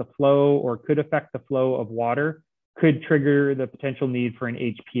affects the flow or could affect the flow of water, could trigger the potential need for an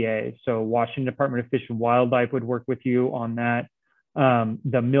HPA. So Washington Department of Fish and Wildlife would work with you on that.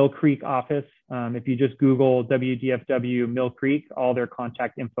 The Mill Creek office, if you just Google WDFW Mill Creek, all their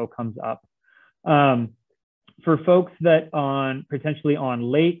contact info comes up. For folks that potentially on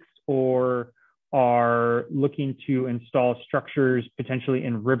lakes or are looking to install structures potentially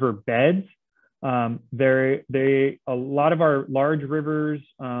in river beds, a lot of our large rivers,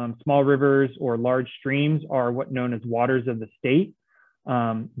 small rivers or large streams are what known as waters of the state.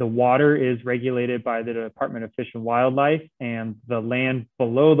 The water is regulated by the Department of Fish and Wildlife, and the land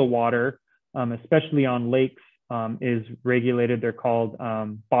below the water, especially on lakes, is regulated. They're called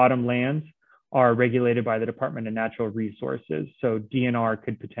bottom lands, are regulated by the Department of Natural Resources. So DNR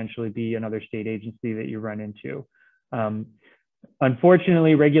could potentially be another state agency that you run into.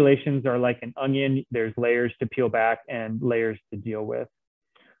 Unfortunately, regulations are like an onion. There's layers to peel back and layers to deal with.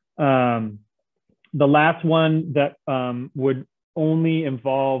 The last one that would only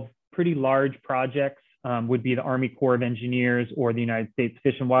involve pretty large projects would be the Army Corps of Engineers or the United States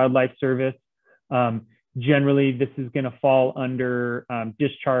Fish and Wildlife Service. Generally, this is going to fall under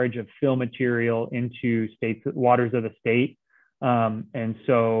discharge of fill material into waters of the state. And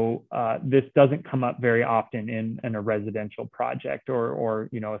so this doesn't come up very often in a residential project or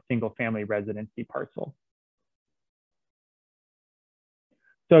a single family residency parcel.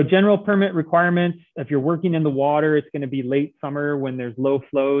 So general permit requirements, if you're working in the water, it's going to be late summer when there's low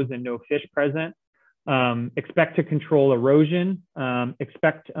flows and no fish present. Expect to control erosion,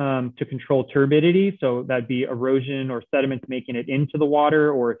 expect to control turbidity. So that'd be erosion or sediments making it into the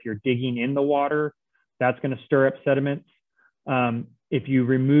water, or if you're digging in the water, that's going to stir up sediments. If you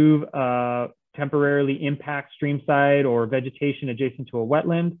remove temporarily impact streamside or vegetation adjacent to a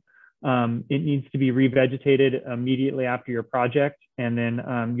wetland, it needs to be revegetated immediately after your project. And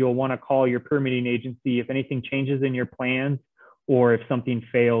then you'll want to call your permitting agency if anything changes in your plans or if something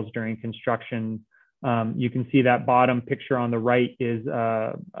fails during construction. You can see that bottom picture on the right is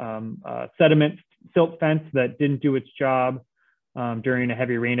a sediment silt fence that didn't do its job during a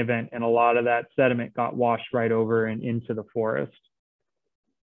heavy rain event, and a lot of that sediment got washed right over and into the forest.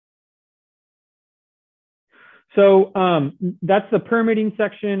 So that's the permitting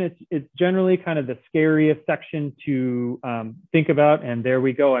section. It's generally kind of the scariest section to think about. And there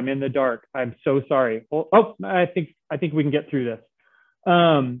we go. I'm in the dark. I'm so sorry. Oh, I think we can get through this.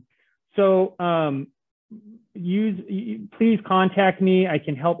 Please contact me. I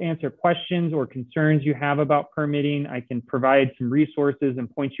can help answer questions or concerns you have about permitting. I can provide some resources and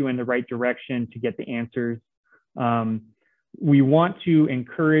point you in the right direction to get the answers. We want to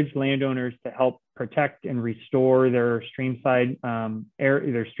encourage landowners to help protect and restore their streamside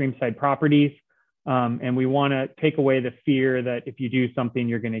properties. And we want to take away the fear that if you do something,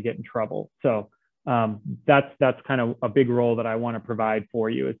 you're going to get in trouble. So that's kind of a big role that I want to provide for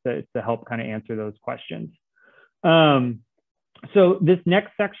you, is to help kind of answer those questions. So this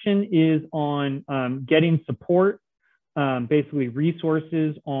next section is on getting support, basically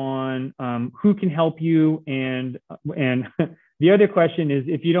resources on who can help you. And the other question is,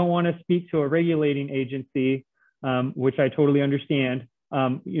 if you don't want to speak to a regulating agency, which I totally understand,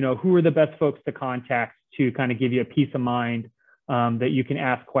 who are the best folks to contact to kind of give you a peace of mind that you can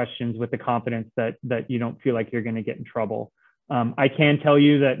ask questions with the confidence that you don't feel like you're going to get in trouble. I can tell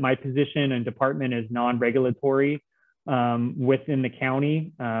you that my position and department is non-regulatory within the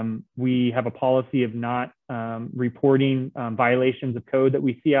county. We have a policy of not reporting violations of code that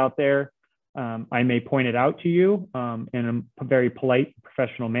we see out there. I may point it out to you in a very polite,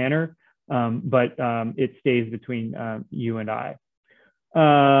 professional manner, but it stays between you and I.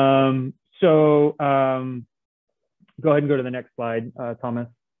 So go ahead and go to the next slide, Thomas.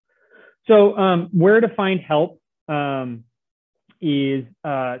 So where to find help is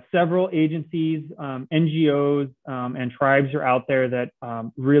several agencies, NGOs, and tribes are out there that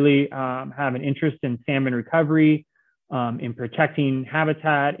really have an interest in salmon recovery, in protecting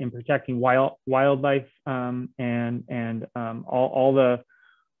habitat, in protecting wildlife, and all the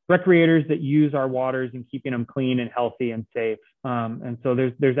recreators that use our waters and keeping them clean and healthy and safe. And so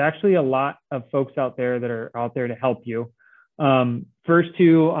there's actually a lot of folks out there that are out there to help you. First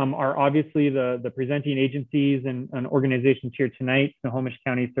two are obviously the presenting agencies and organizations here tonight: Snohomish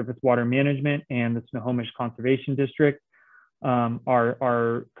County Surface Water Management and the Snohomish Conservation District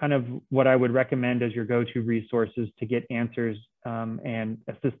are kind of what I would recommend as your go-to resources to get answers and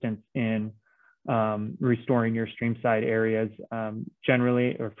assistance in restoring your streamside areas.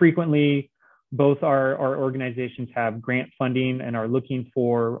 Generally or frequently, both our organizations have grant funding and are looking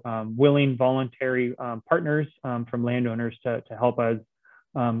for willing voluntary partners from landowners to help us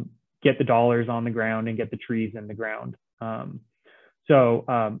get the dollars on the ground and get the trees in the ground. So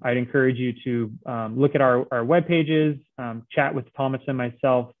I'd encourage you to look at our web pages, chat with Thomas and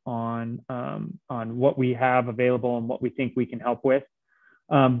myself on what we have available and what we think we can help with.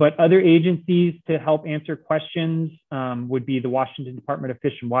 But other agencies to help answer questions would be the Washington Department of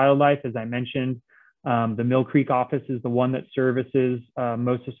Fish and Wildlife. As I mentioned, the Mill Creek office is the one that services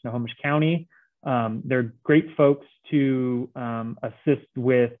most of Snohomish County. They're great folks to assist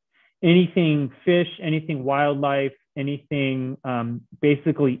with anything fish, anything wildlife, anything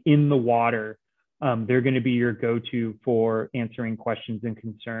basically in the water. They're going to be your go-to for answering questions and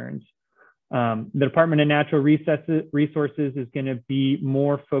concerns. The Department of Natural Resources is going to be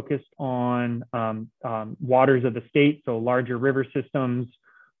more focused on waters of the state, so larger river systems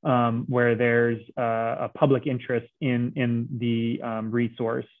where there's a public interest in the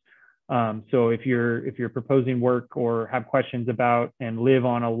resource. So if you're proposing work or have questions about and live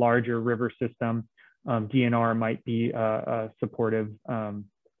on a larger river system, DNR might be a supportive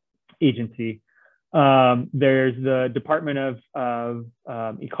agency. There's the Department of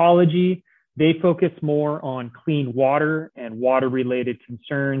Ecology. They focus more on clean water and water-related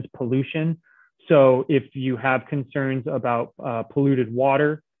concerns, pollution. So if you have concerns about polluted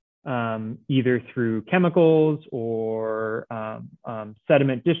water, either through chemicals or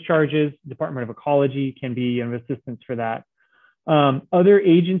sediment discharges, Department of Ecology can be of assistance for that. Other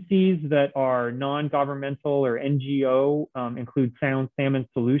agencies that are non-governmental or NGO include Sound Salmon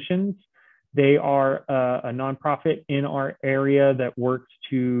Solutions. They are a nonprofit in our area that works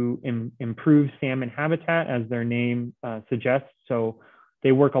to improve salmon habitat, as their name suggests. So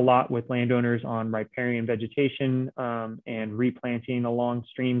they work a lot with landowners on riparian vegetation and replanting along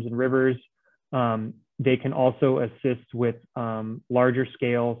streams and rivers. They can also assist with larger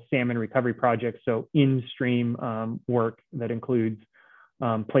scale salmon recovery projects, so in-stream work that includes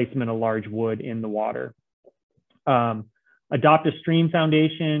placement of large wood in the water. Adopt a Stream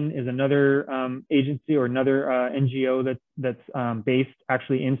Foundation is another agency or another NGO that's based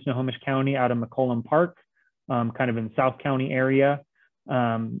actually in Snohomish County out of McCollum Park, kind of in the South County area.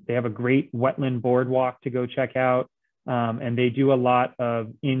 They have a great wetland boardwalk to go check out. And they do a lot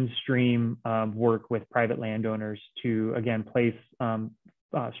of in-stream work with private landowners to, again, place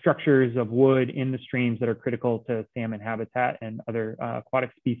structures of wood in the streams that are critical to salmon habitat and other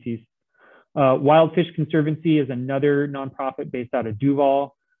aquatic species. Wild Fish Conservancy is another nonprofit based out of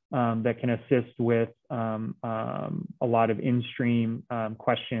Duval that can assist with a lot of in-stream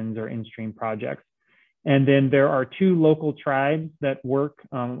questions or in-stream projects. And then there are two local tribes that work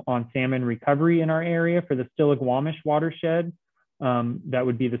on salmon recovery in our area for the Stillaguamish watershed. That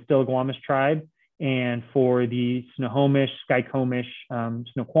would be the Stillaguamish tribe. And for the Snohomish, Skykomish,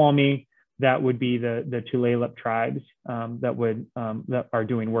 Snoqualmie, that would be the Tulalip tribes that are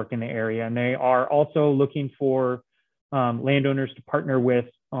doing work in the area. And they are also looking for landowners to partner with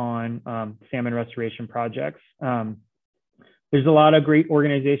on salmon restoration projects. There's a lot of great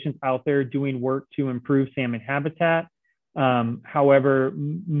organizations out there doing work to improve salmon habitat. However,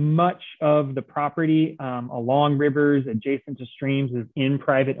 much of the property along rivers adjacent to streams is in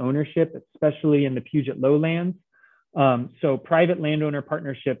private ownership, especially in the Puget Lowlands. So private landowner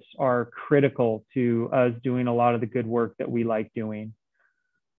partnerships are critical to us doing a lot of the good work that we like doing.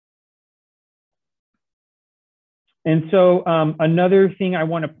 And so another thing I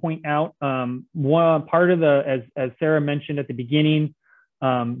want to point out, one part of the, as Sarah mentioned at the beginning,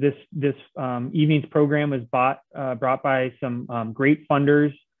 this evening's program was brought by some great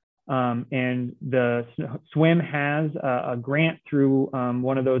funders, and the SWIM has a grant through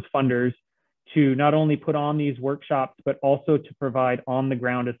one of those funders to not only put on these workshops, but also to provide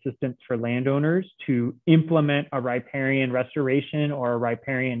on-the-ground assistance for landowners to implement a riparian restoration or a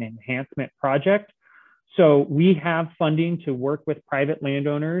riparian enhancement project. So we have funding to work with private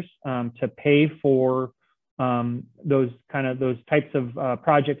landowners to pay for those types of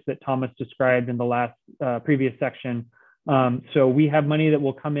projects that Thomas described in the last previous section. So we have money that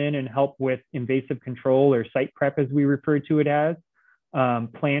will come in and help with invasive control or site prep, as we refer to it as,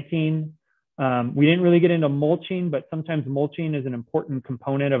 planting. We didn't really get into mulching, but sometimes mulching is an important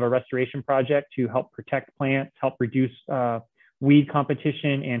component of a restoration project to help protect plants, help reduce weed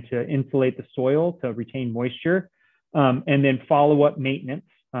competition, and to insulate the soil to retain moisture. And then follow-up maintenance.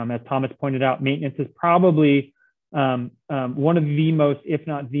 As Thomas pointed out, maintenance is probably one of the most, if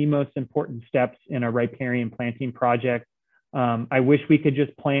not the most important steps in a riparian planting project. I wish we could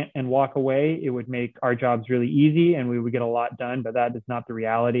just plant and walk away. It would make our jobs really easy and we would get a lot done, but that is not the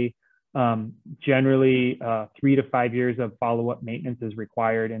reality. Generally, 3 to 5 years of follow-up maintenance is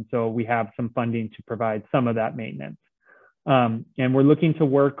required. And so we have some funding to provide some of that maintenance. And we're looking to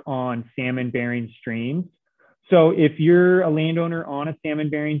work on salmon-bearing streams. So if you're a landowner on a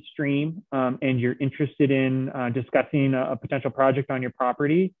salmon-bearing stream and you're interested in discussing a potential project on your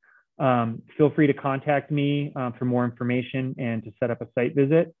property, feel free to contact me for more information and to set up a site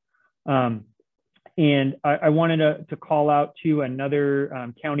visit. And I wanted to call out to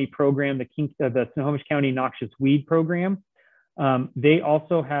another county program, the Snohomish County Noxious Weed Program. They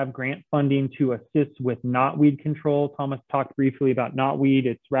also have grant funding to assist with knotweed control. Thomas talked briefly about knotweed.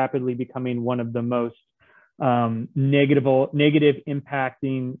 It's rapidly becoming one of the most negative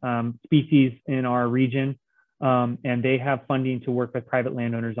impacting species in our region. And they have funding to work with private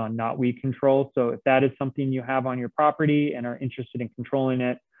landowners on knotweed control. So if that is something you have on your property and are interested in controlling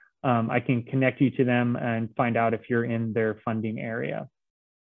it, I can connect you to them and find out if you're in their funding area.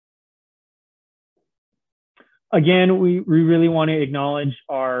 Again, we really want to acknowledge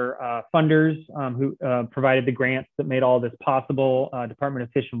our funders who provided the grants that made all this possible. Department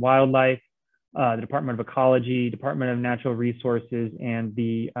of Fish and Wildlife, the Department of Ecology, Department of Natural Resources, and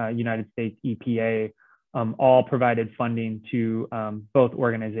the United States EPA all provided funding to both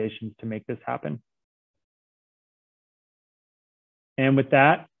organizations to make this happen. And with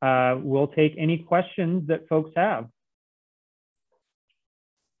that, we'll take any questions that folks have.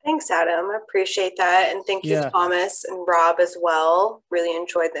 Thanks, Adam. I appreciate that. And thank you, Thomas and Rob as well. Really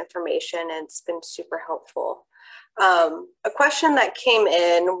enjoyed the information and it's been super helpful. A question that came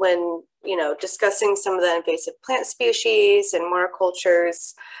in when, discussing some of the invasive plant species and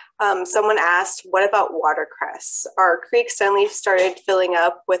monocultures, someone asked, what about watercress? Our creeks suddenly started filling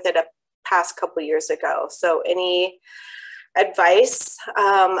up with it a past couple years ago. So any advice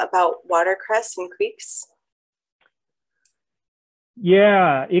about watercress and creeks?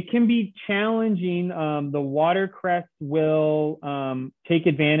 Yeah, it can be challenging. The watercress will take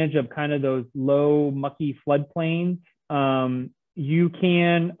advantage of kind of those low, mucky floodplains. You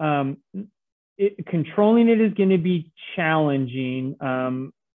can, controlling it is going to be challenging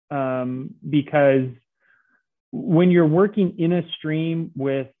because when you're working in a stream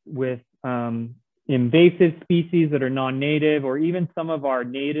with invasive species that are non-native, or even some of our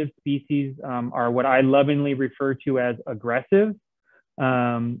native species are what I lovingly refer to as aggressive.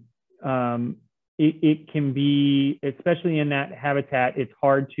 It can be, especially in that habitat, it's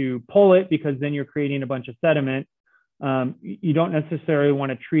hard to pull it because then you're creating a bunch of sediment. You don't necessarily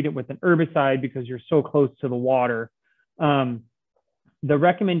want to treat it with an herbicide because you're so close to the water. The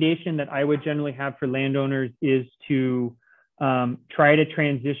recommendation that I would generally have for landowners is to try to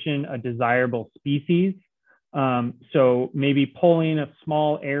transition a desirable species. So maybe pulling a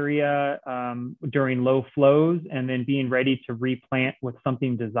small area during low flows and then being ready to replant with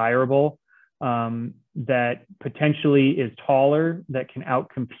something desirable. that potentially is taller that can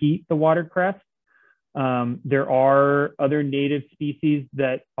outcompete the watercress. There are other native species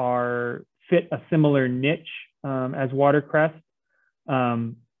that fit a similar niche as watercress.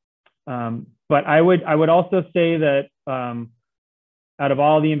 But I would also say that out of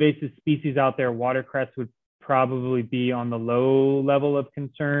all the invasive species out there, watercress would probably be on the low level of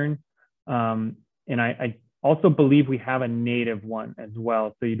concern. And I also believe we have a native one as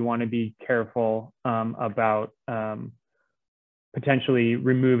well. So you'd want to be careful about potentially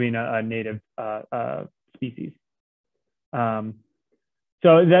removing a native species. So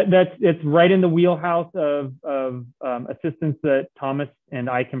it's right in the wheelhouse of assistance that Thomas and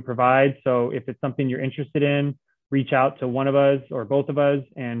I can provide. So if it's something you're interested in, reach out to one of us or both of us,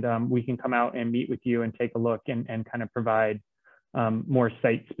 and we can come out and meet with you and take a look and kind of provide more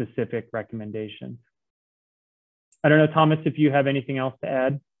site-specific recommendations. I don't know, Thomas, if you have anything else to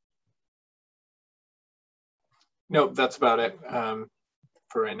add. Nope, that's about it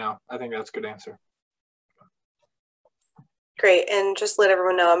for right now. I think that's a good answer. Great, and just let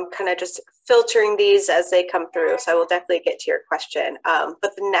everyone know I'm kind of just filtering these as they come through, so I will definitely get to your question.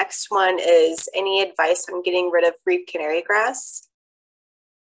 But the next one is, any advice on getting rid of reef canary grass?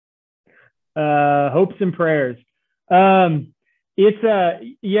 Hopes and prayers.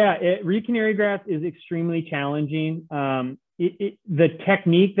 Reef canary grass is extremely challenging. The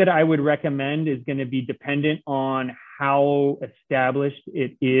technique that I would recommend is going to be dependent on how established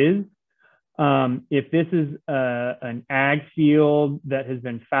it is. If this is an ag field that has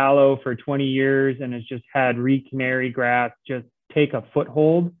been fallow for 20 years and has just had reef canary grass just take a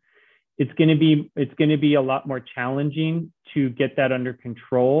foothold, it's going to be a lot more challenging to get that under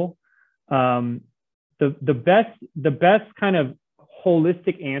control. The best kind of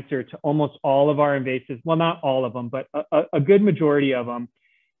holistic answer to almost all of our invasives, well, not all of them, but a good majority of them,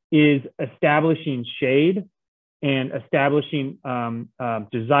 is establishing shade and establishing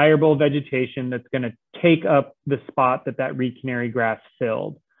desirable vegetation that's going to take up the spot that reef canary grass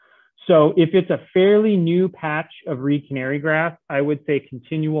filled. So if it's a fairly new patch of reef canary grass, I would say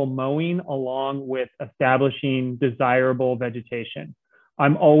continual mowing along with establishing desirable vegetation.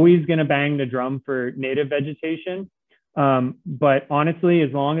 I'm always going to bang the drum for native vegetation. But honestly,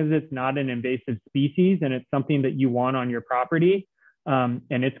 as long as it's not an invasive species and it's something that you want on your property, and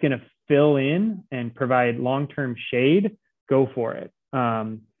it's going to fill in and provide long-term shade, go for it.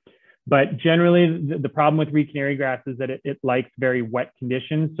 But generally, the problem with reef canary grass is that it likes very wet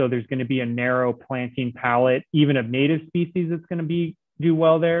conditions. So there's going to be a narrow planting palette, even of native species, that's going to do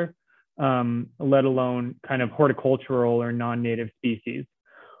well there, let alone kind of horticultural or non-native species.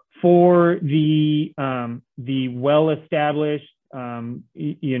 For the well-established,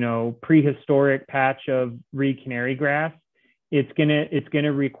 prehistoric patch of reef canary grass, it's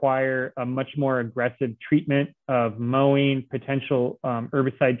gonna require a much more aggressive treatment of mowing, potential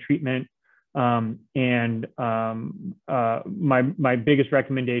herbicide treatment, and my biggest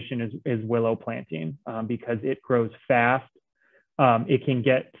recommendation is willow planting because it grows fast. It can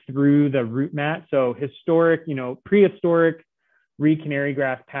get through the root mat. So prehistoric reef canary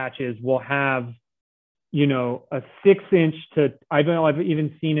grass patches will have, a 6-inch to, I've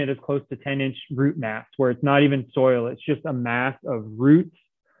even seen it as close to 10-inch root mass, where it's not even soil. It's just a mass of roots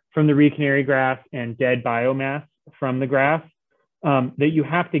from the reef canary grass and dead biomass from the grass that you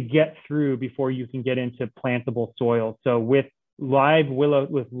have to get through before you can get into plantable soil. So with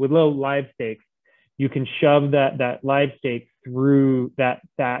willow live stakes, you can shove that live stake through that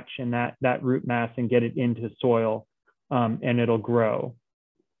thatch and that root mass and get it into soil, and it'll grow.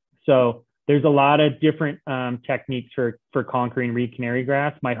 So there's a lot of different techniques for conquering reef canary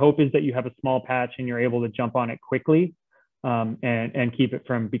grass. My hope is that you have a small patch and you're able to jump on it quickly and keep it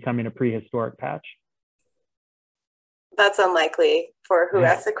from becoming a prehistoric patch. That's unlikely for who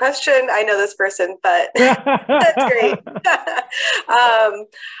asked the question. I know this person, but that's great.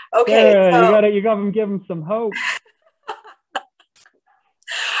 Okay, so you got to give them some hope.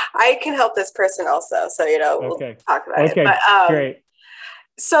 I can help this person also, so we'll talk about it. But, great.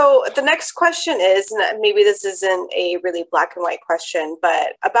 So the next question is, and maybe this isn't a really black and white question,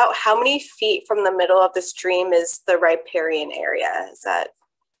 but about how many feet from the middle of the stream is the riparian area? Is that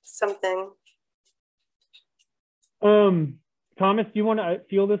something? Thomas, do you want to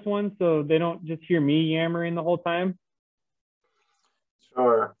field this one so they don't just hear me yammering the whole time?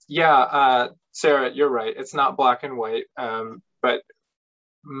 Sure. Yeah, Sarah, you're right. It's not black and white, but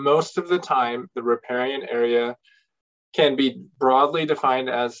most of the time, the riparian area can be broadly defined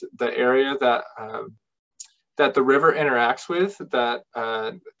as the area that that the river interacts with, that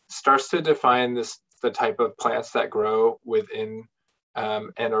starts to define the type of plants that grow within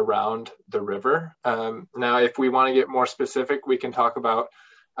and around the river. Now, if we want to get more specific, we can talk about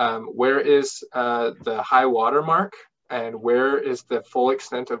where is the high water mark and where is the full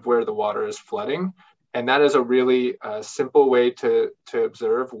extent of where the water is flooding. And that is a really simple way to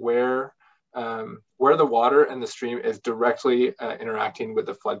observe where the water and the stream is directly interacting with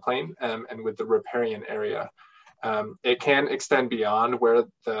the floodplain and with the riparian area. It can extend beyond where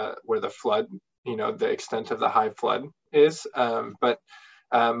the flood, the extent of the high flood is, but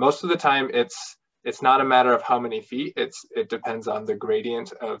most of the time it's not a matter of how many feet. It depends on the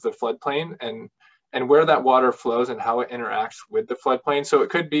gradient of the floodplain and where that water flows and how it interacts with the floodplain. So it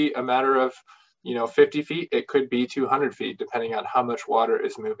could be a matter of 50 feet, it could be 200 feet, depending on how much water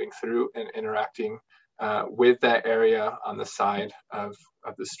is moving through and interacting with that area on the side of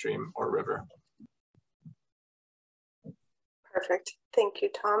the stream or river. Perfect. Thank you,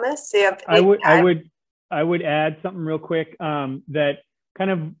 Thomas. So you have I would add something real quick, that kind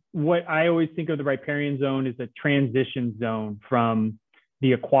of what I always think of the riparian zone is a transition zone from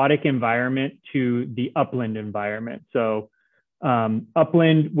the aquatic environment to the upland environment. So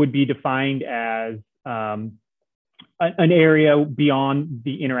upland would be defined as an area beyond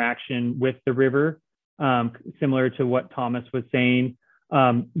the interaction with the river, similar to what Thomas was saying,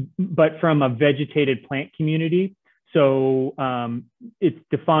 but from a vegetated plant community. So it's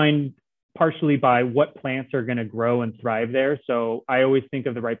defined partially by what plants are going to grow and thrive there. So I always think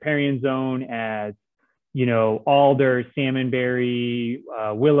of the riparian zone as, alder, salmonberry,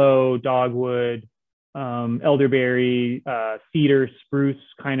 willow, dogwood, elderberry, cedar, spruce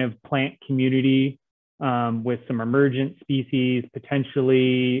kind of plant community with some emergent species,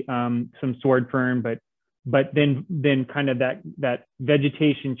 potentially some sword fern, but then kind of that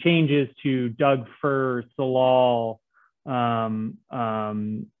vegetation changes to Doug fir, salal,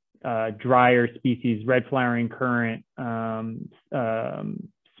 drier species, red flowering currant,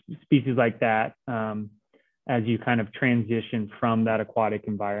 species like that, as you kind of transition from that aquatic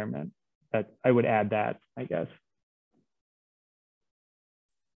environment. That I would add that, I guess.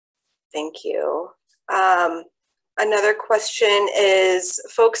 Thank you. Another question is,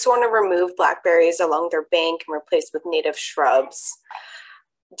 folks want to remove blackberries along their bank and replace with native shrubs.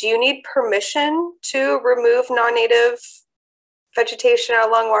 Do you need permission to remove non-native vegetation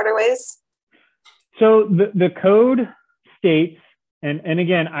along waterways? So the code states, and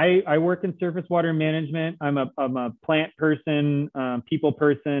again, I work in surface water management. I'm a plant person, people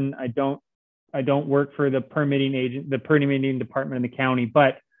person. I don't work for the permitting department of the county,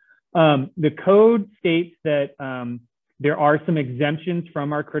 but the code states that there are some exemptions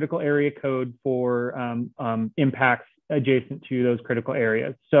from our critical area code for impacts adjacent to those critical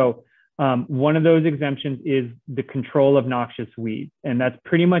areas. So one of those exemptions is the control of noxious weeds, and that's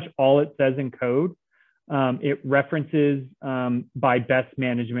pretty much all it says in code. It references by best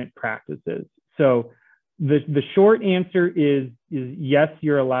management practices. So the short answer is yes,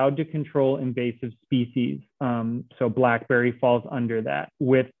 you're allowed to control invasive species. So blackberry falls under that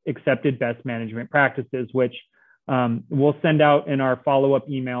with accepted best management practices, which we'll send out in our follow-up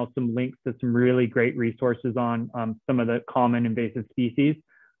email some links to some really great resources on some of the common invasive species.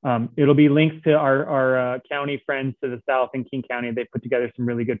 It'll be links to our county friends to the south in King County. They put together some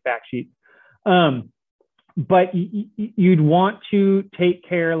really good fact sheets. But you'd want to take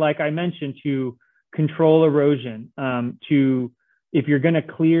care, like I mentioned, to control erosion, if you're going to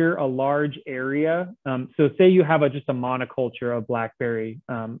clear a large area. So say you have just a monoculture of blackberry.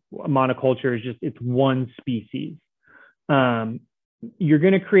 Monoculture is it's one species. You're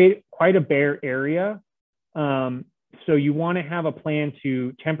going to create quite a bare area. So you want to have a plan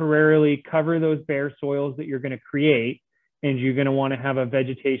to temporarily cover those bare soils that you're going to create, and you're going to want to have a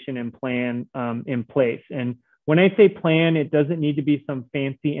vegetation and plan in place. And when I say plan, it doesn't need to be some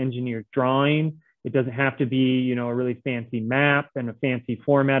fancy engineered drawing. It doesn't have to be, a really fancy map and a fancy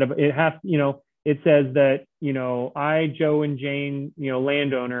format of it. It has, it says that, I, Joe, and Jane,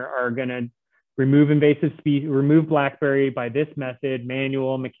 landowner, are going to remove invasive species, remove blackberry by this method,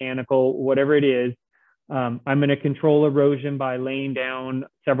 manual, mechanical, whatever it is. I'm going to control erosion by laying down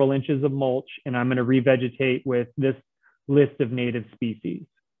several inches of mulch, and I'm going to revegetate with this list of native species.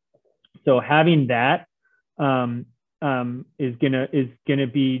 So having that is gonna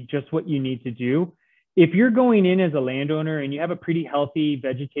be just what you need to do. If you're going in as a landowner and you have a pretty healthy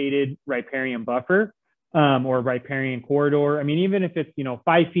vegetated riparian buffer or riparian corridor, I mean, even if it's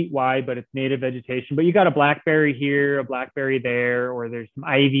 5 feet wide, but it's native vegetation, but you got a blackberry here, a blackberry there, or there's some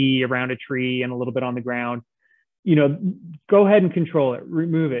ivy around a tree and a little bit on the ground, go ahead and control it,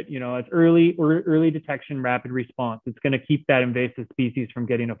 remove it. It's early detection, rapid response. It's going to keep that invasive species from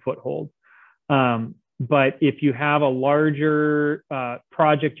getting a foothold. But if you have a larger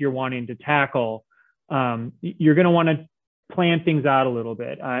project you're wanting to tackle, you're going to want to plan things out a little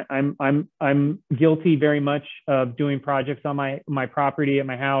bit. I'm guilty very much of doing projects on my property at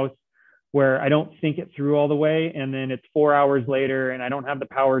my house where I don't think it through all the way, and then it's 4 hours later and I don't have the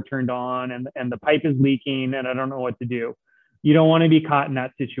power turned on, and the pipe is leaking and I don't know what to do. You don't want to be caught in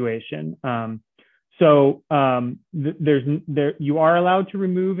that situation. You are allowed to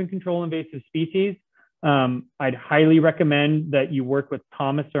remove and control invasive species. I'd highly recommend that you work with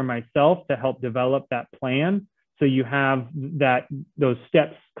Thomas or myself to help develop that plan, so you have those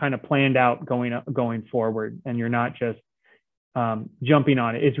steps kind of planned out going forward, and you're not just jumping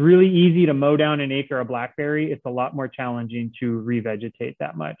on it. It's really easy to mow down an acre of blackberry. It's a lot more challenging to revegetate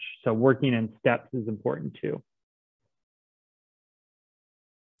that much. So working in steps is important too.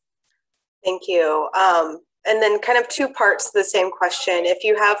 Thank you. And then kind of two parts to the same question. If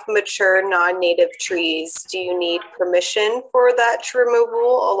you have mature non-native trees, do you need permission for that tree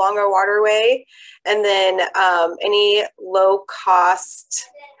removal along a waterway? And then any low cost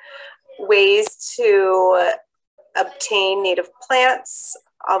ways to obtain native plants?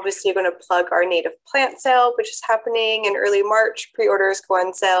 Obviously, you're going to plug our native plant sale, which is happening in early March. Pre-orders go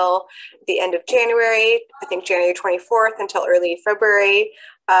on sale at the end of January, I think January 24th until early February,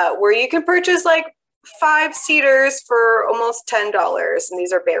 where you can purchase like 5 cedars for almost $10, and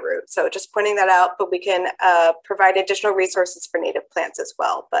these are bare root. So just pointing that out, but we can provide additional resources for native plants as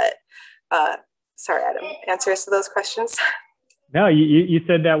well. But sorry, Adam, answers to those questions? No, you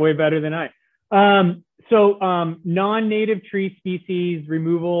said that way better than I. Non-native tree species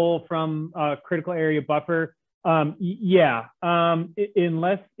removal from critical area buffer. Yeah,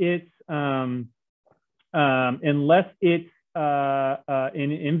 unless it's an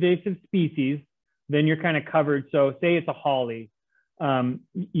invasive species, then you're kind of covered. So say it's a holly,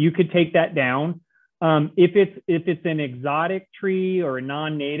 you could take that down. If it's an exotic tree or a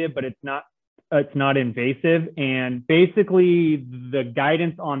non-native, but it's not invasive, and basically the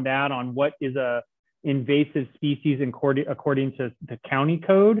guidance on that, on what is a invasive species according to the county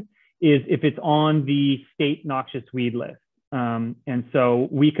code, is if it's on the state noxious weed list. And so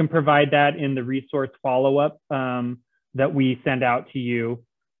we can provide that in the resource follow-up that we send out to you.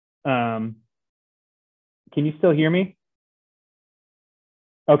 Can you still hear me?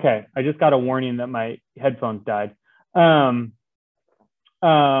 Okay, I just got a warning that my headphones died.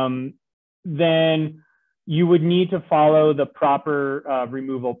 Then you would need to follow the proper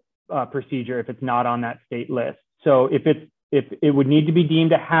removal procedure if it's not on that state list. So if it would need to be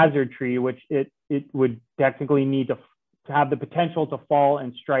deemed a hazard tree, which it would technically need to have the potential to fall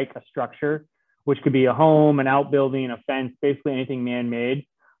and strike a structure, which could be a home, an outbuilding, a fence, basically anything man-made,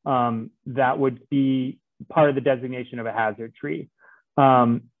 that would be part of the designation of a hazard tree.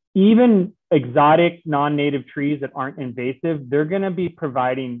 Even exotic non-native trees that aren't invasive, they're going to be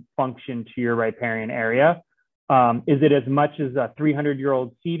providing function to your riparian area. Is it as much as a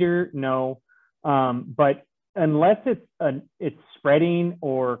 300-year-old cedar? No, but unless it's spreading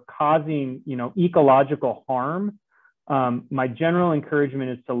or causing, ecological harm, my general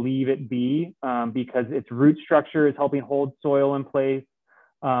encouragement is to leave it be, because its root structure is helping hold soil in place.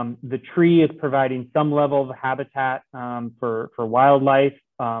 The tree is providing some level of habitat for wildlife.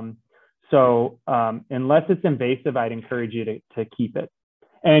 So unless it's invasive, I'd encourage you to keep it.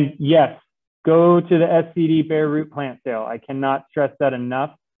 And yes, go to the SCD bare root plant sale. I cannot stress that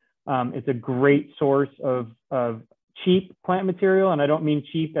enough. It's a great source of cheap plant material. And I don't mean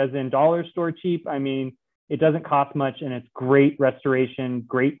cheap as in dollar store cheap. I mean, it doesn't cost much, and it's great restoration,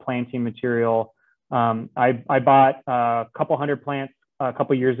 great planting material. I bought a couple hundred plants a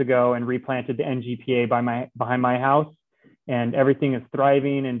couple years ago and replanted the NGPA behind my house, and everything is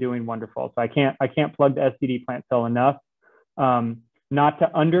thriving and doing wonderful. So I can't plug the SCD plant sale enough. Not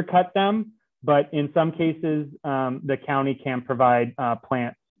to undercut them, but in some cases, the county can provide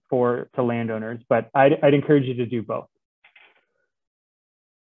plants to landowners, but I'd encourage you to do both.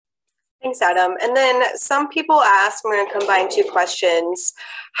 Thanks, Adam. And then some people ask, I'm going to combine two questions.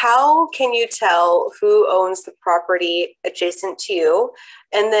 How can you tell who owns the property adjacent to you?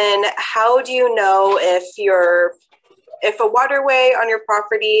 And then how do you know if a waterway on your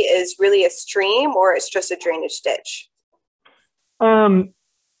property is really a stream or it's just a drainage ditch? The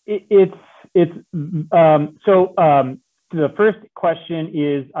first question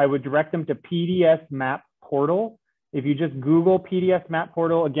is, I would direct them to PDS Map Portal. If you just Google PDS Map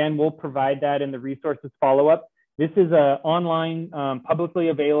Portal, again, we'll provide that in the resources follow-up. This is an online, publicly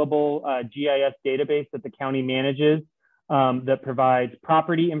available GIS database that the county manages. that provides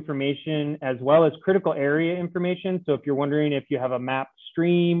property information as well as critical area information. So if you're wondering if you have a mapped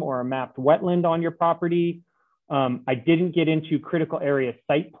stream or a mapped wetland on your property, I didn't get into critical area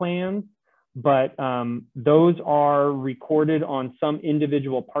site plans, but those are recorded on some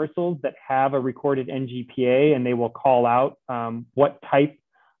individual parcels that have a recorded NGPA, and they will call out what type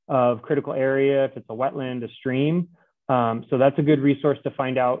of critical area, if it's a wetland, a stream. So that's a good resource to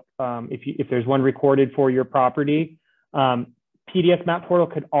find out if there's one recorded for your property. PDS Map Portal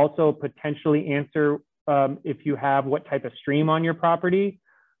could also potentially answer if you have what type of stream on your property.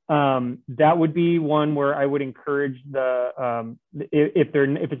 That would be one where I would encourage if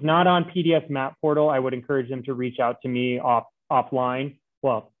it's not on PDS Map Portal, I would encourage them to reach out to me offline,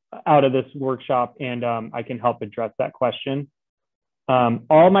 well, out of this workshop, and I can help address that question.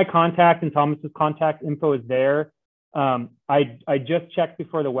 All my contact and Thomas's contact info is there. I just checked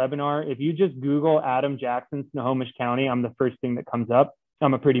before the webinar. If you just Google Adam Jackson, Snohomish County, I'm the first thing that comes up.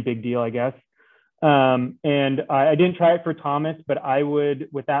 I'm a pretty big deal, I guess. And I didn't try it for Thomas, but I would,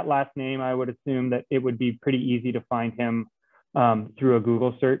 with that last name, I would assume that it would be pretty easy to find him through a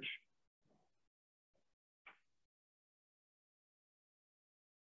Google search.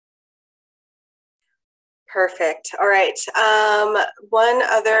 Perfect. All right. One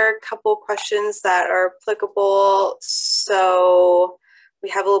other couple questions that are applicable. So we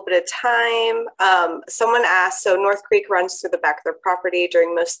have a little bit of time. Someone asked, so North Creek runs through the back of their property.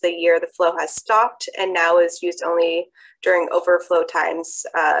 During most of the year, the flow has stopped and now is used only during overflow times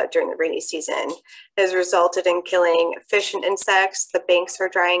during the rainy season. It has resulted in killing fish and insects. The banks are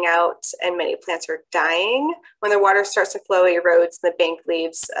drying out and many plants are dying. When the water starts to flow, it erodes and the bank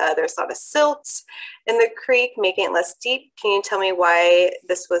leaves. There's a lot of silt in the creek, making it less deep. Can you tell me why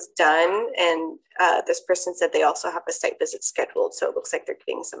this was done? And this person said they also have a site visit scheduled, so it looks like they're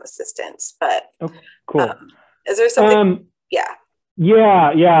getting some assistance. But oh, cool. Is there something? Yeah,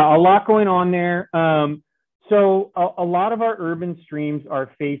 a lot going on there. So a lot of our urban streams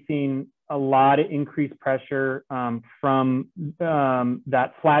are facing a lot of increased pressure from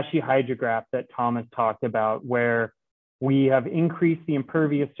that flashy hydrograph that Thomas talked about, where we have increased the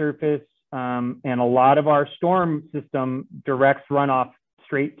impervious surface, and a lot of our storm system directs runoff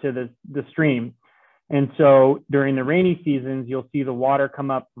straight to the stream. And so during the rainy seasons, you'll see the water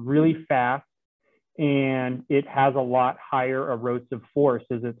come up really fast, and it has a lot higher erosive force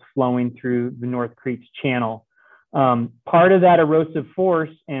as it's flowing through the North Creek's channel. Part of that erosive force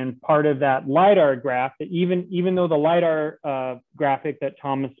and part of that LIDAR graph, that even though the LIDAR graphic that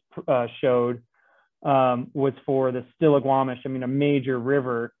Thomas showed was for the Stillaguamish, I mean, a major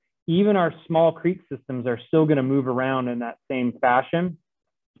river, even our small creek systems are still going to move around in that same fashion.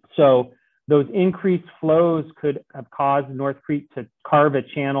 So those increased flows could have caused North Creek to carve a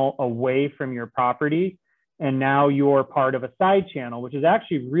channel away from your property. And now you're part of a side channel, which is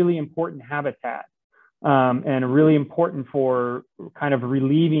actually really important habitat and really important for kind of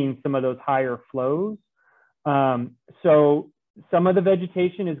relieving some of those higher flows. So some of the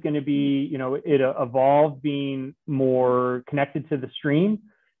vegetation is going to be, it evolved being more connected to the stream.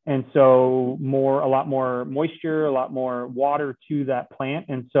 And so a lot more moisture, a lot more water to that plant.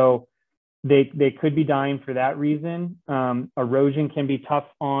 And so they could be dying for that reason. Erosion can be tough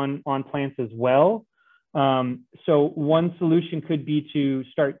on plants as well. So one solution could be to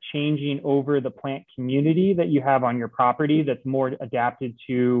start changing over the plant community that you have on your property that's more adapted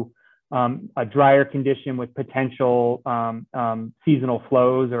to a drier condition with potential seasonal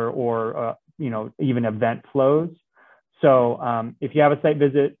flows or even event flows. So if you have a site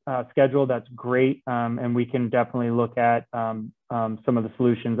visit scheduled, that's great. And we can definitely look at some of the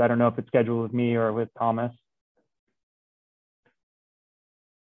solutions. I don't know if it's scheduled with me or with Thomas.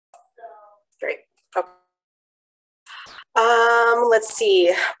 Great. Okay. Let's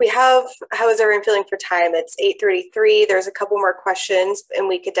see. How is everyone feeling for time? It's 8:33. There's a couple more questions, and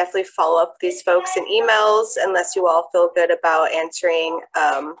we could definitely follow up with these folks in emails unless you all feel good about answering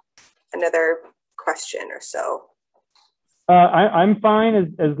another question or so. I'm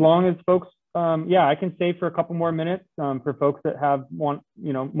fine as long as folks, I can stay for a couple more minutes for folks that want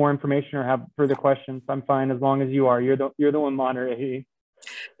more information or have further questions. I'm fine as long as you are. You're the one moderating.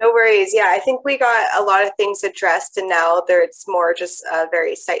 No worries. Yeah, I think we got a lot of things addressed, and now it's more just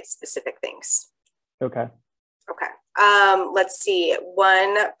very site-specific things. Okay. Okay. Let's see.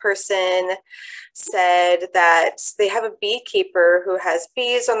 One person said that they have a beekeeper who has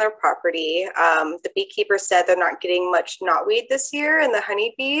bees on their property. The beekeeper said they're not getting much knotweed this year in the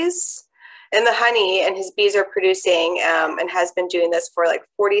honeybees. And the honey, and his bees are producing and has been doing this for like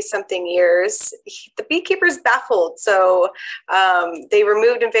 40-something years. The beekeeper's baffled. So they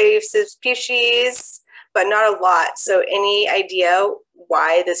removed invasive species, but not a lot. So any idea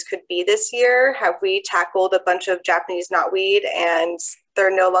why this could be this year? Have we tackled a bunch of Japanese knotweed and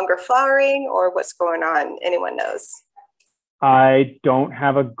they're no longer flowering, or what's going on? Anyone knows? I don't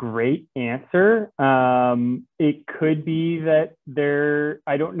have a great answer. It could be that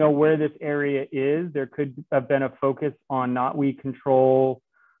I don't know where this area is. There could have been a focus on knotweed control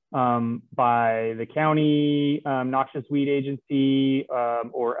by the county noxious weed agency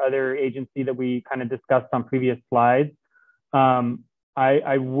or other agency that we kind of discussed on previous slides.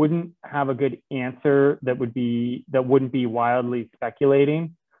 I wouldn't have a good answer that wouldn't be wildly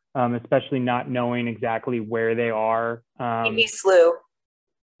speculating. Especially not knowing exactly where they are. EB slough.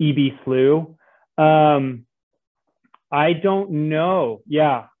 EB slough. I don't know.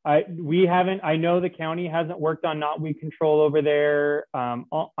 Yeah, I know the county hasn't worked on knotweed control over there.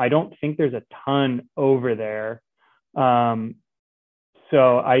 I don't think there's a ton over there.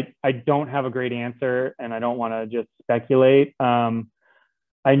 So I don't have a great answer, and I don't want to just speculate.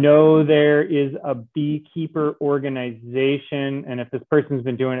 I know there is a beekeeper organization, and if this person's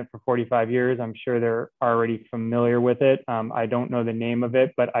been doing it for 45 years, I'm sure they're already familiar with it. I don't know the name of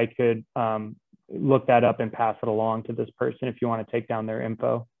it, but I could look that up and pass it along to this person if you want to take down their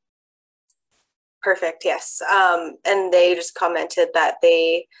info. Perfect, yes. And they just commented that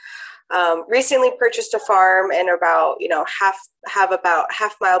they recently purchased a farm and about, have about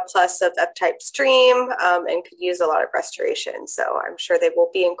half-mile plus of F-type stream and could use a lot of restoration. So I'm sure they will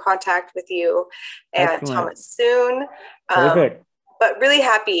be in contact with you and Excellent. Thomas soon. Perfect. But really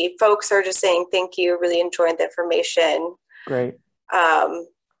happy. Folks are just saying thank you, really enjoying the information. Great.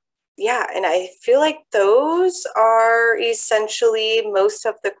 Yeah, and I feel like those are essentially most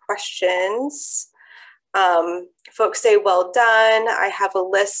of the questions. Folks say, well done. I have a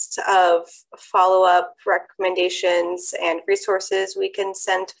list of follow-up recommendations and resources we can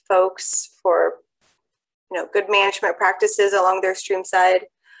send to folks for, good management practices along their Streamside.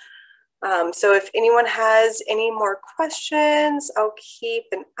 So if anyone has any more questions, I'll keep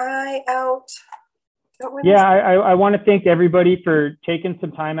an eye out. Yeah, I want to thank everybody for taking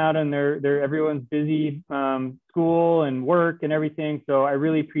some time out in everyone's busy school and work and everything. So I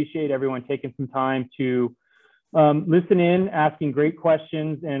really appreciate everyone taking some time to listen in, asking great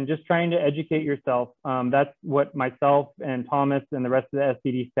questions, and just trying to educate yourself. That's what myself and Thomas and the rest of the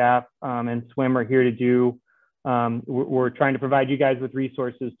SCD staff and SWIM are here to do. We're trying to provide you guys with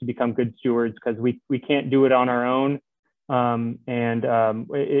resources to become good stewards, because we can't do it on our own. It's going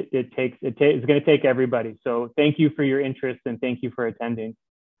to take everybody. So thank you for your interest, and thank you for attending.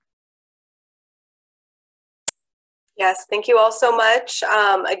 Yes, thank you all so much.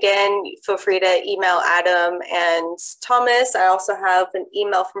 Again, feel free to email Adam and Thomas. I also have an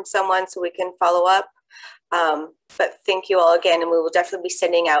email from someone so we can follow up. But thank you all again, and we will definitely be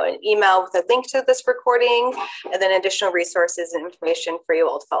sending out an email with a link to this recording and then additional resources and information for you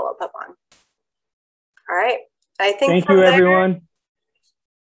all to follow up on. All right. I think thank you, everyone.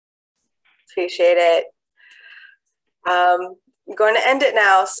 Appreciate it. I'm going to end it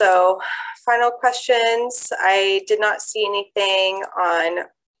now. So final questions. I did not see anything on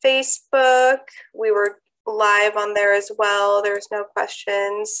Facebook. We were live on there as well. There's no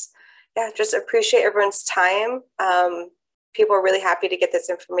questions. Yeah, just appreciate everyone's time. People are really happy to get this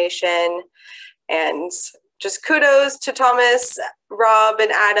information, and just kudos to Thomas, Rob,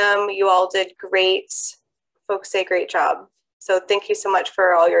 and Adam. You all did great. Folks say great job. So thank you so much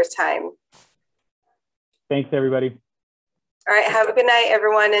for all your time. Thanks, everybody. All right, have a good night,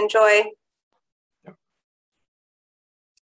 everyone. Enjoy.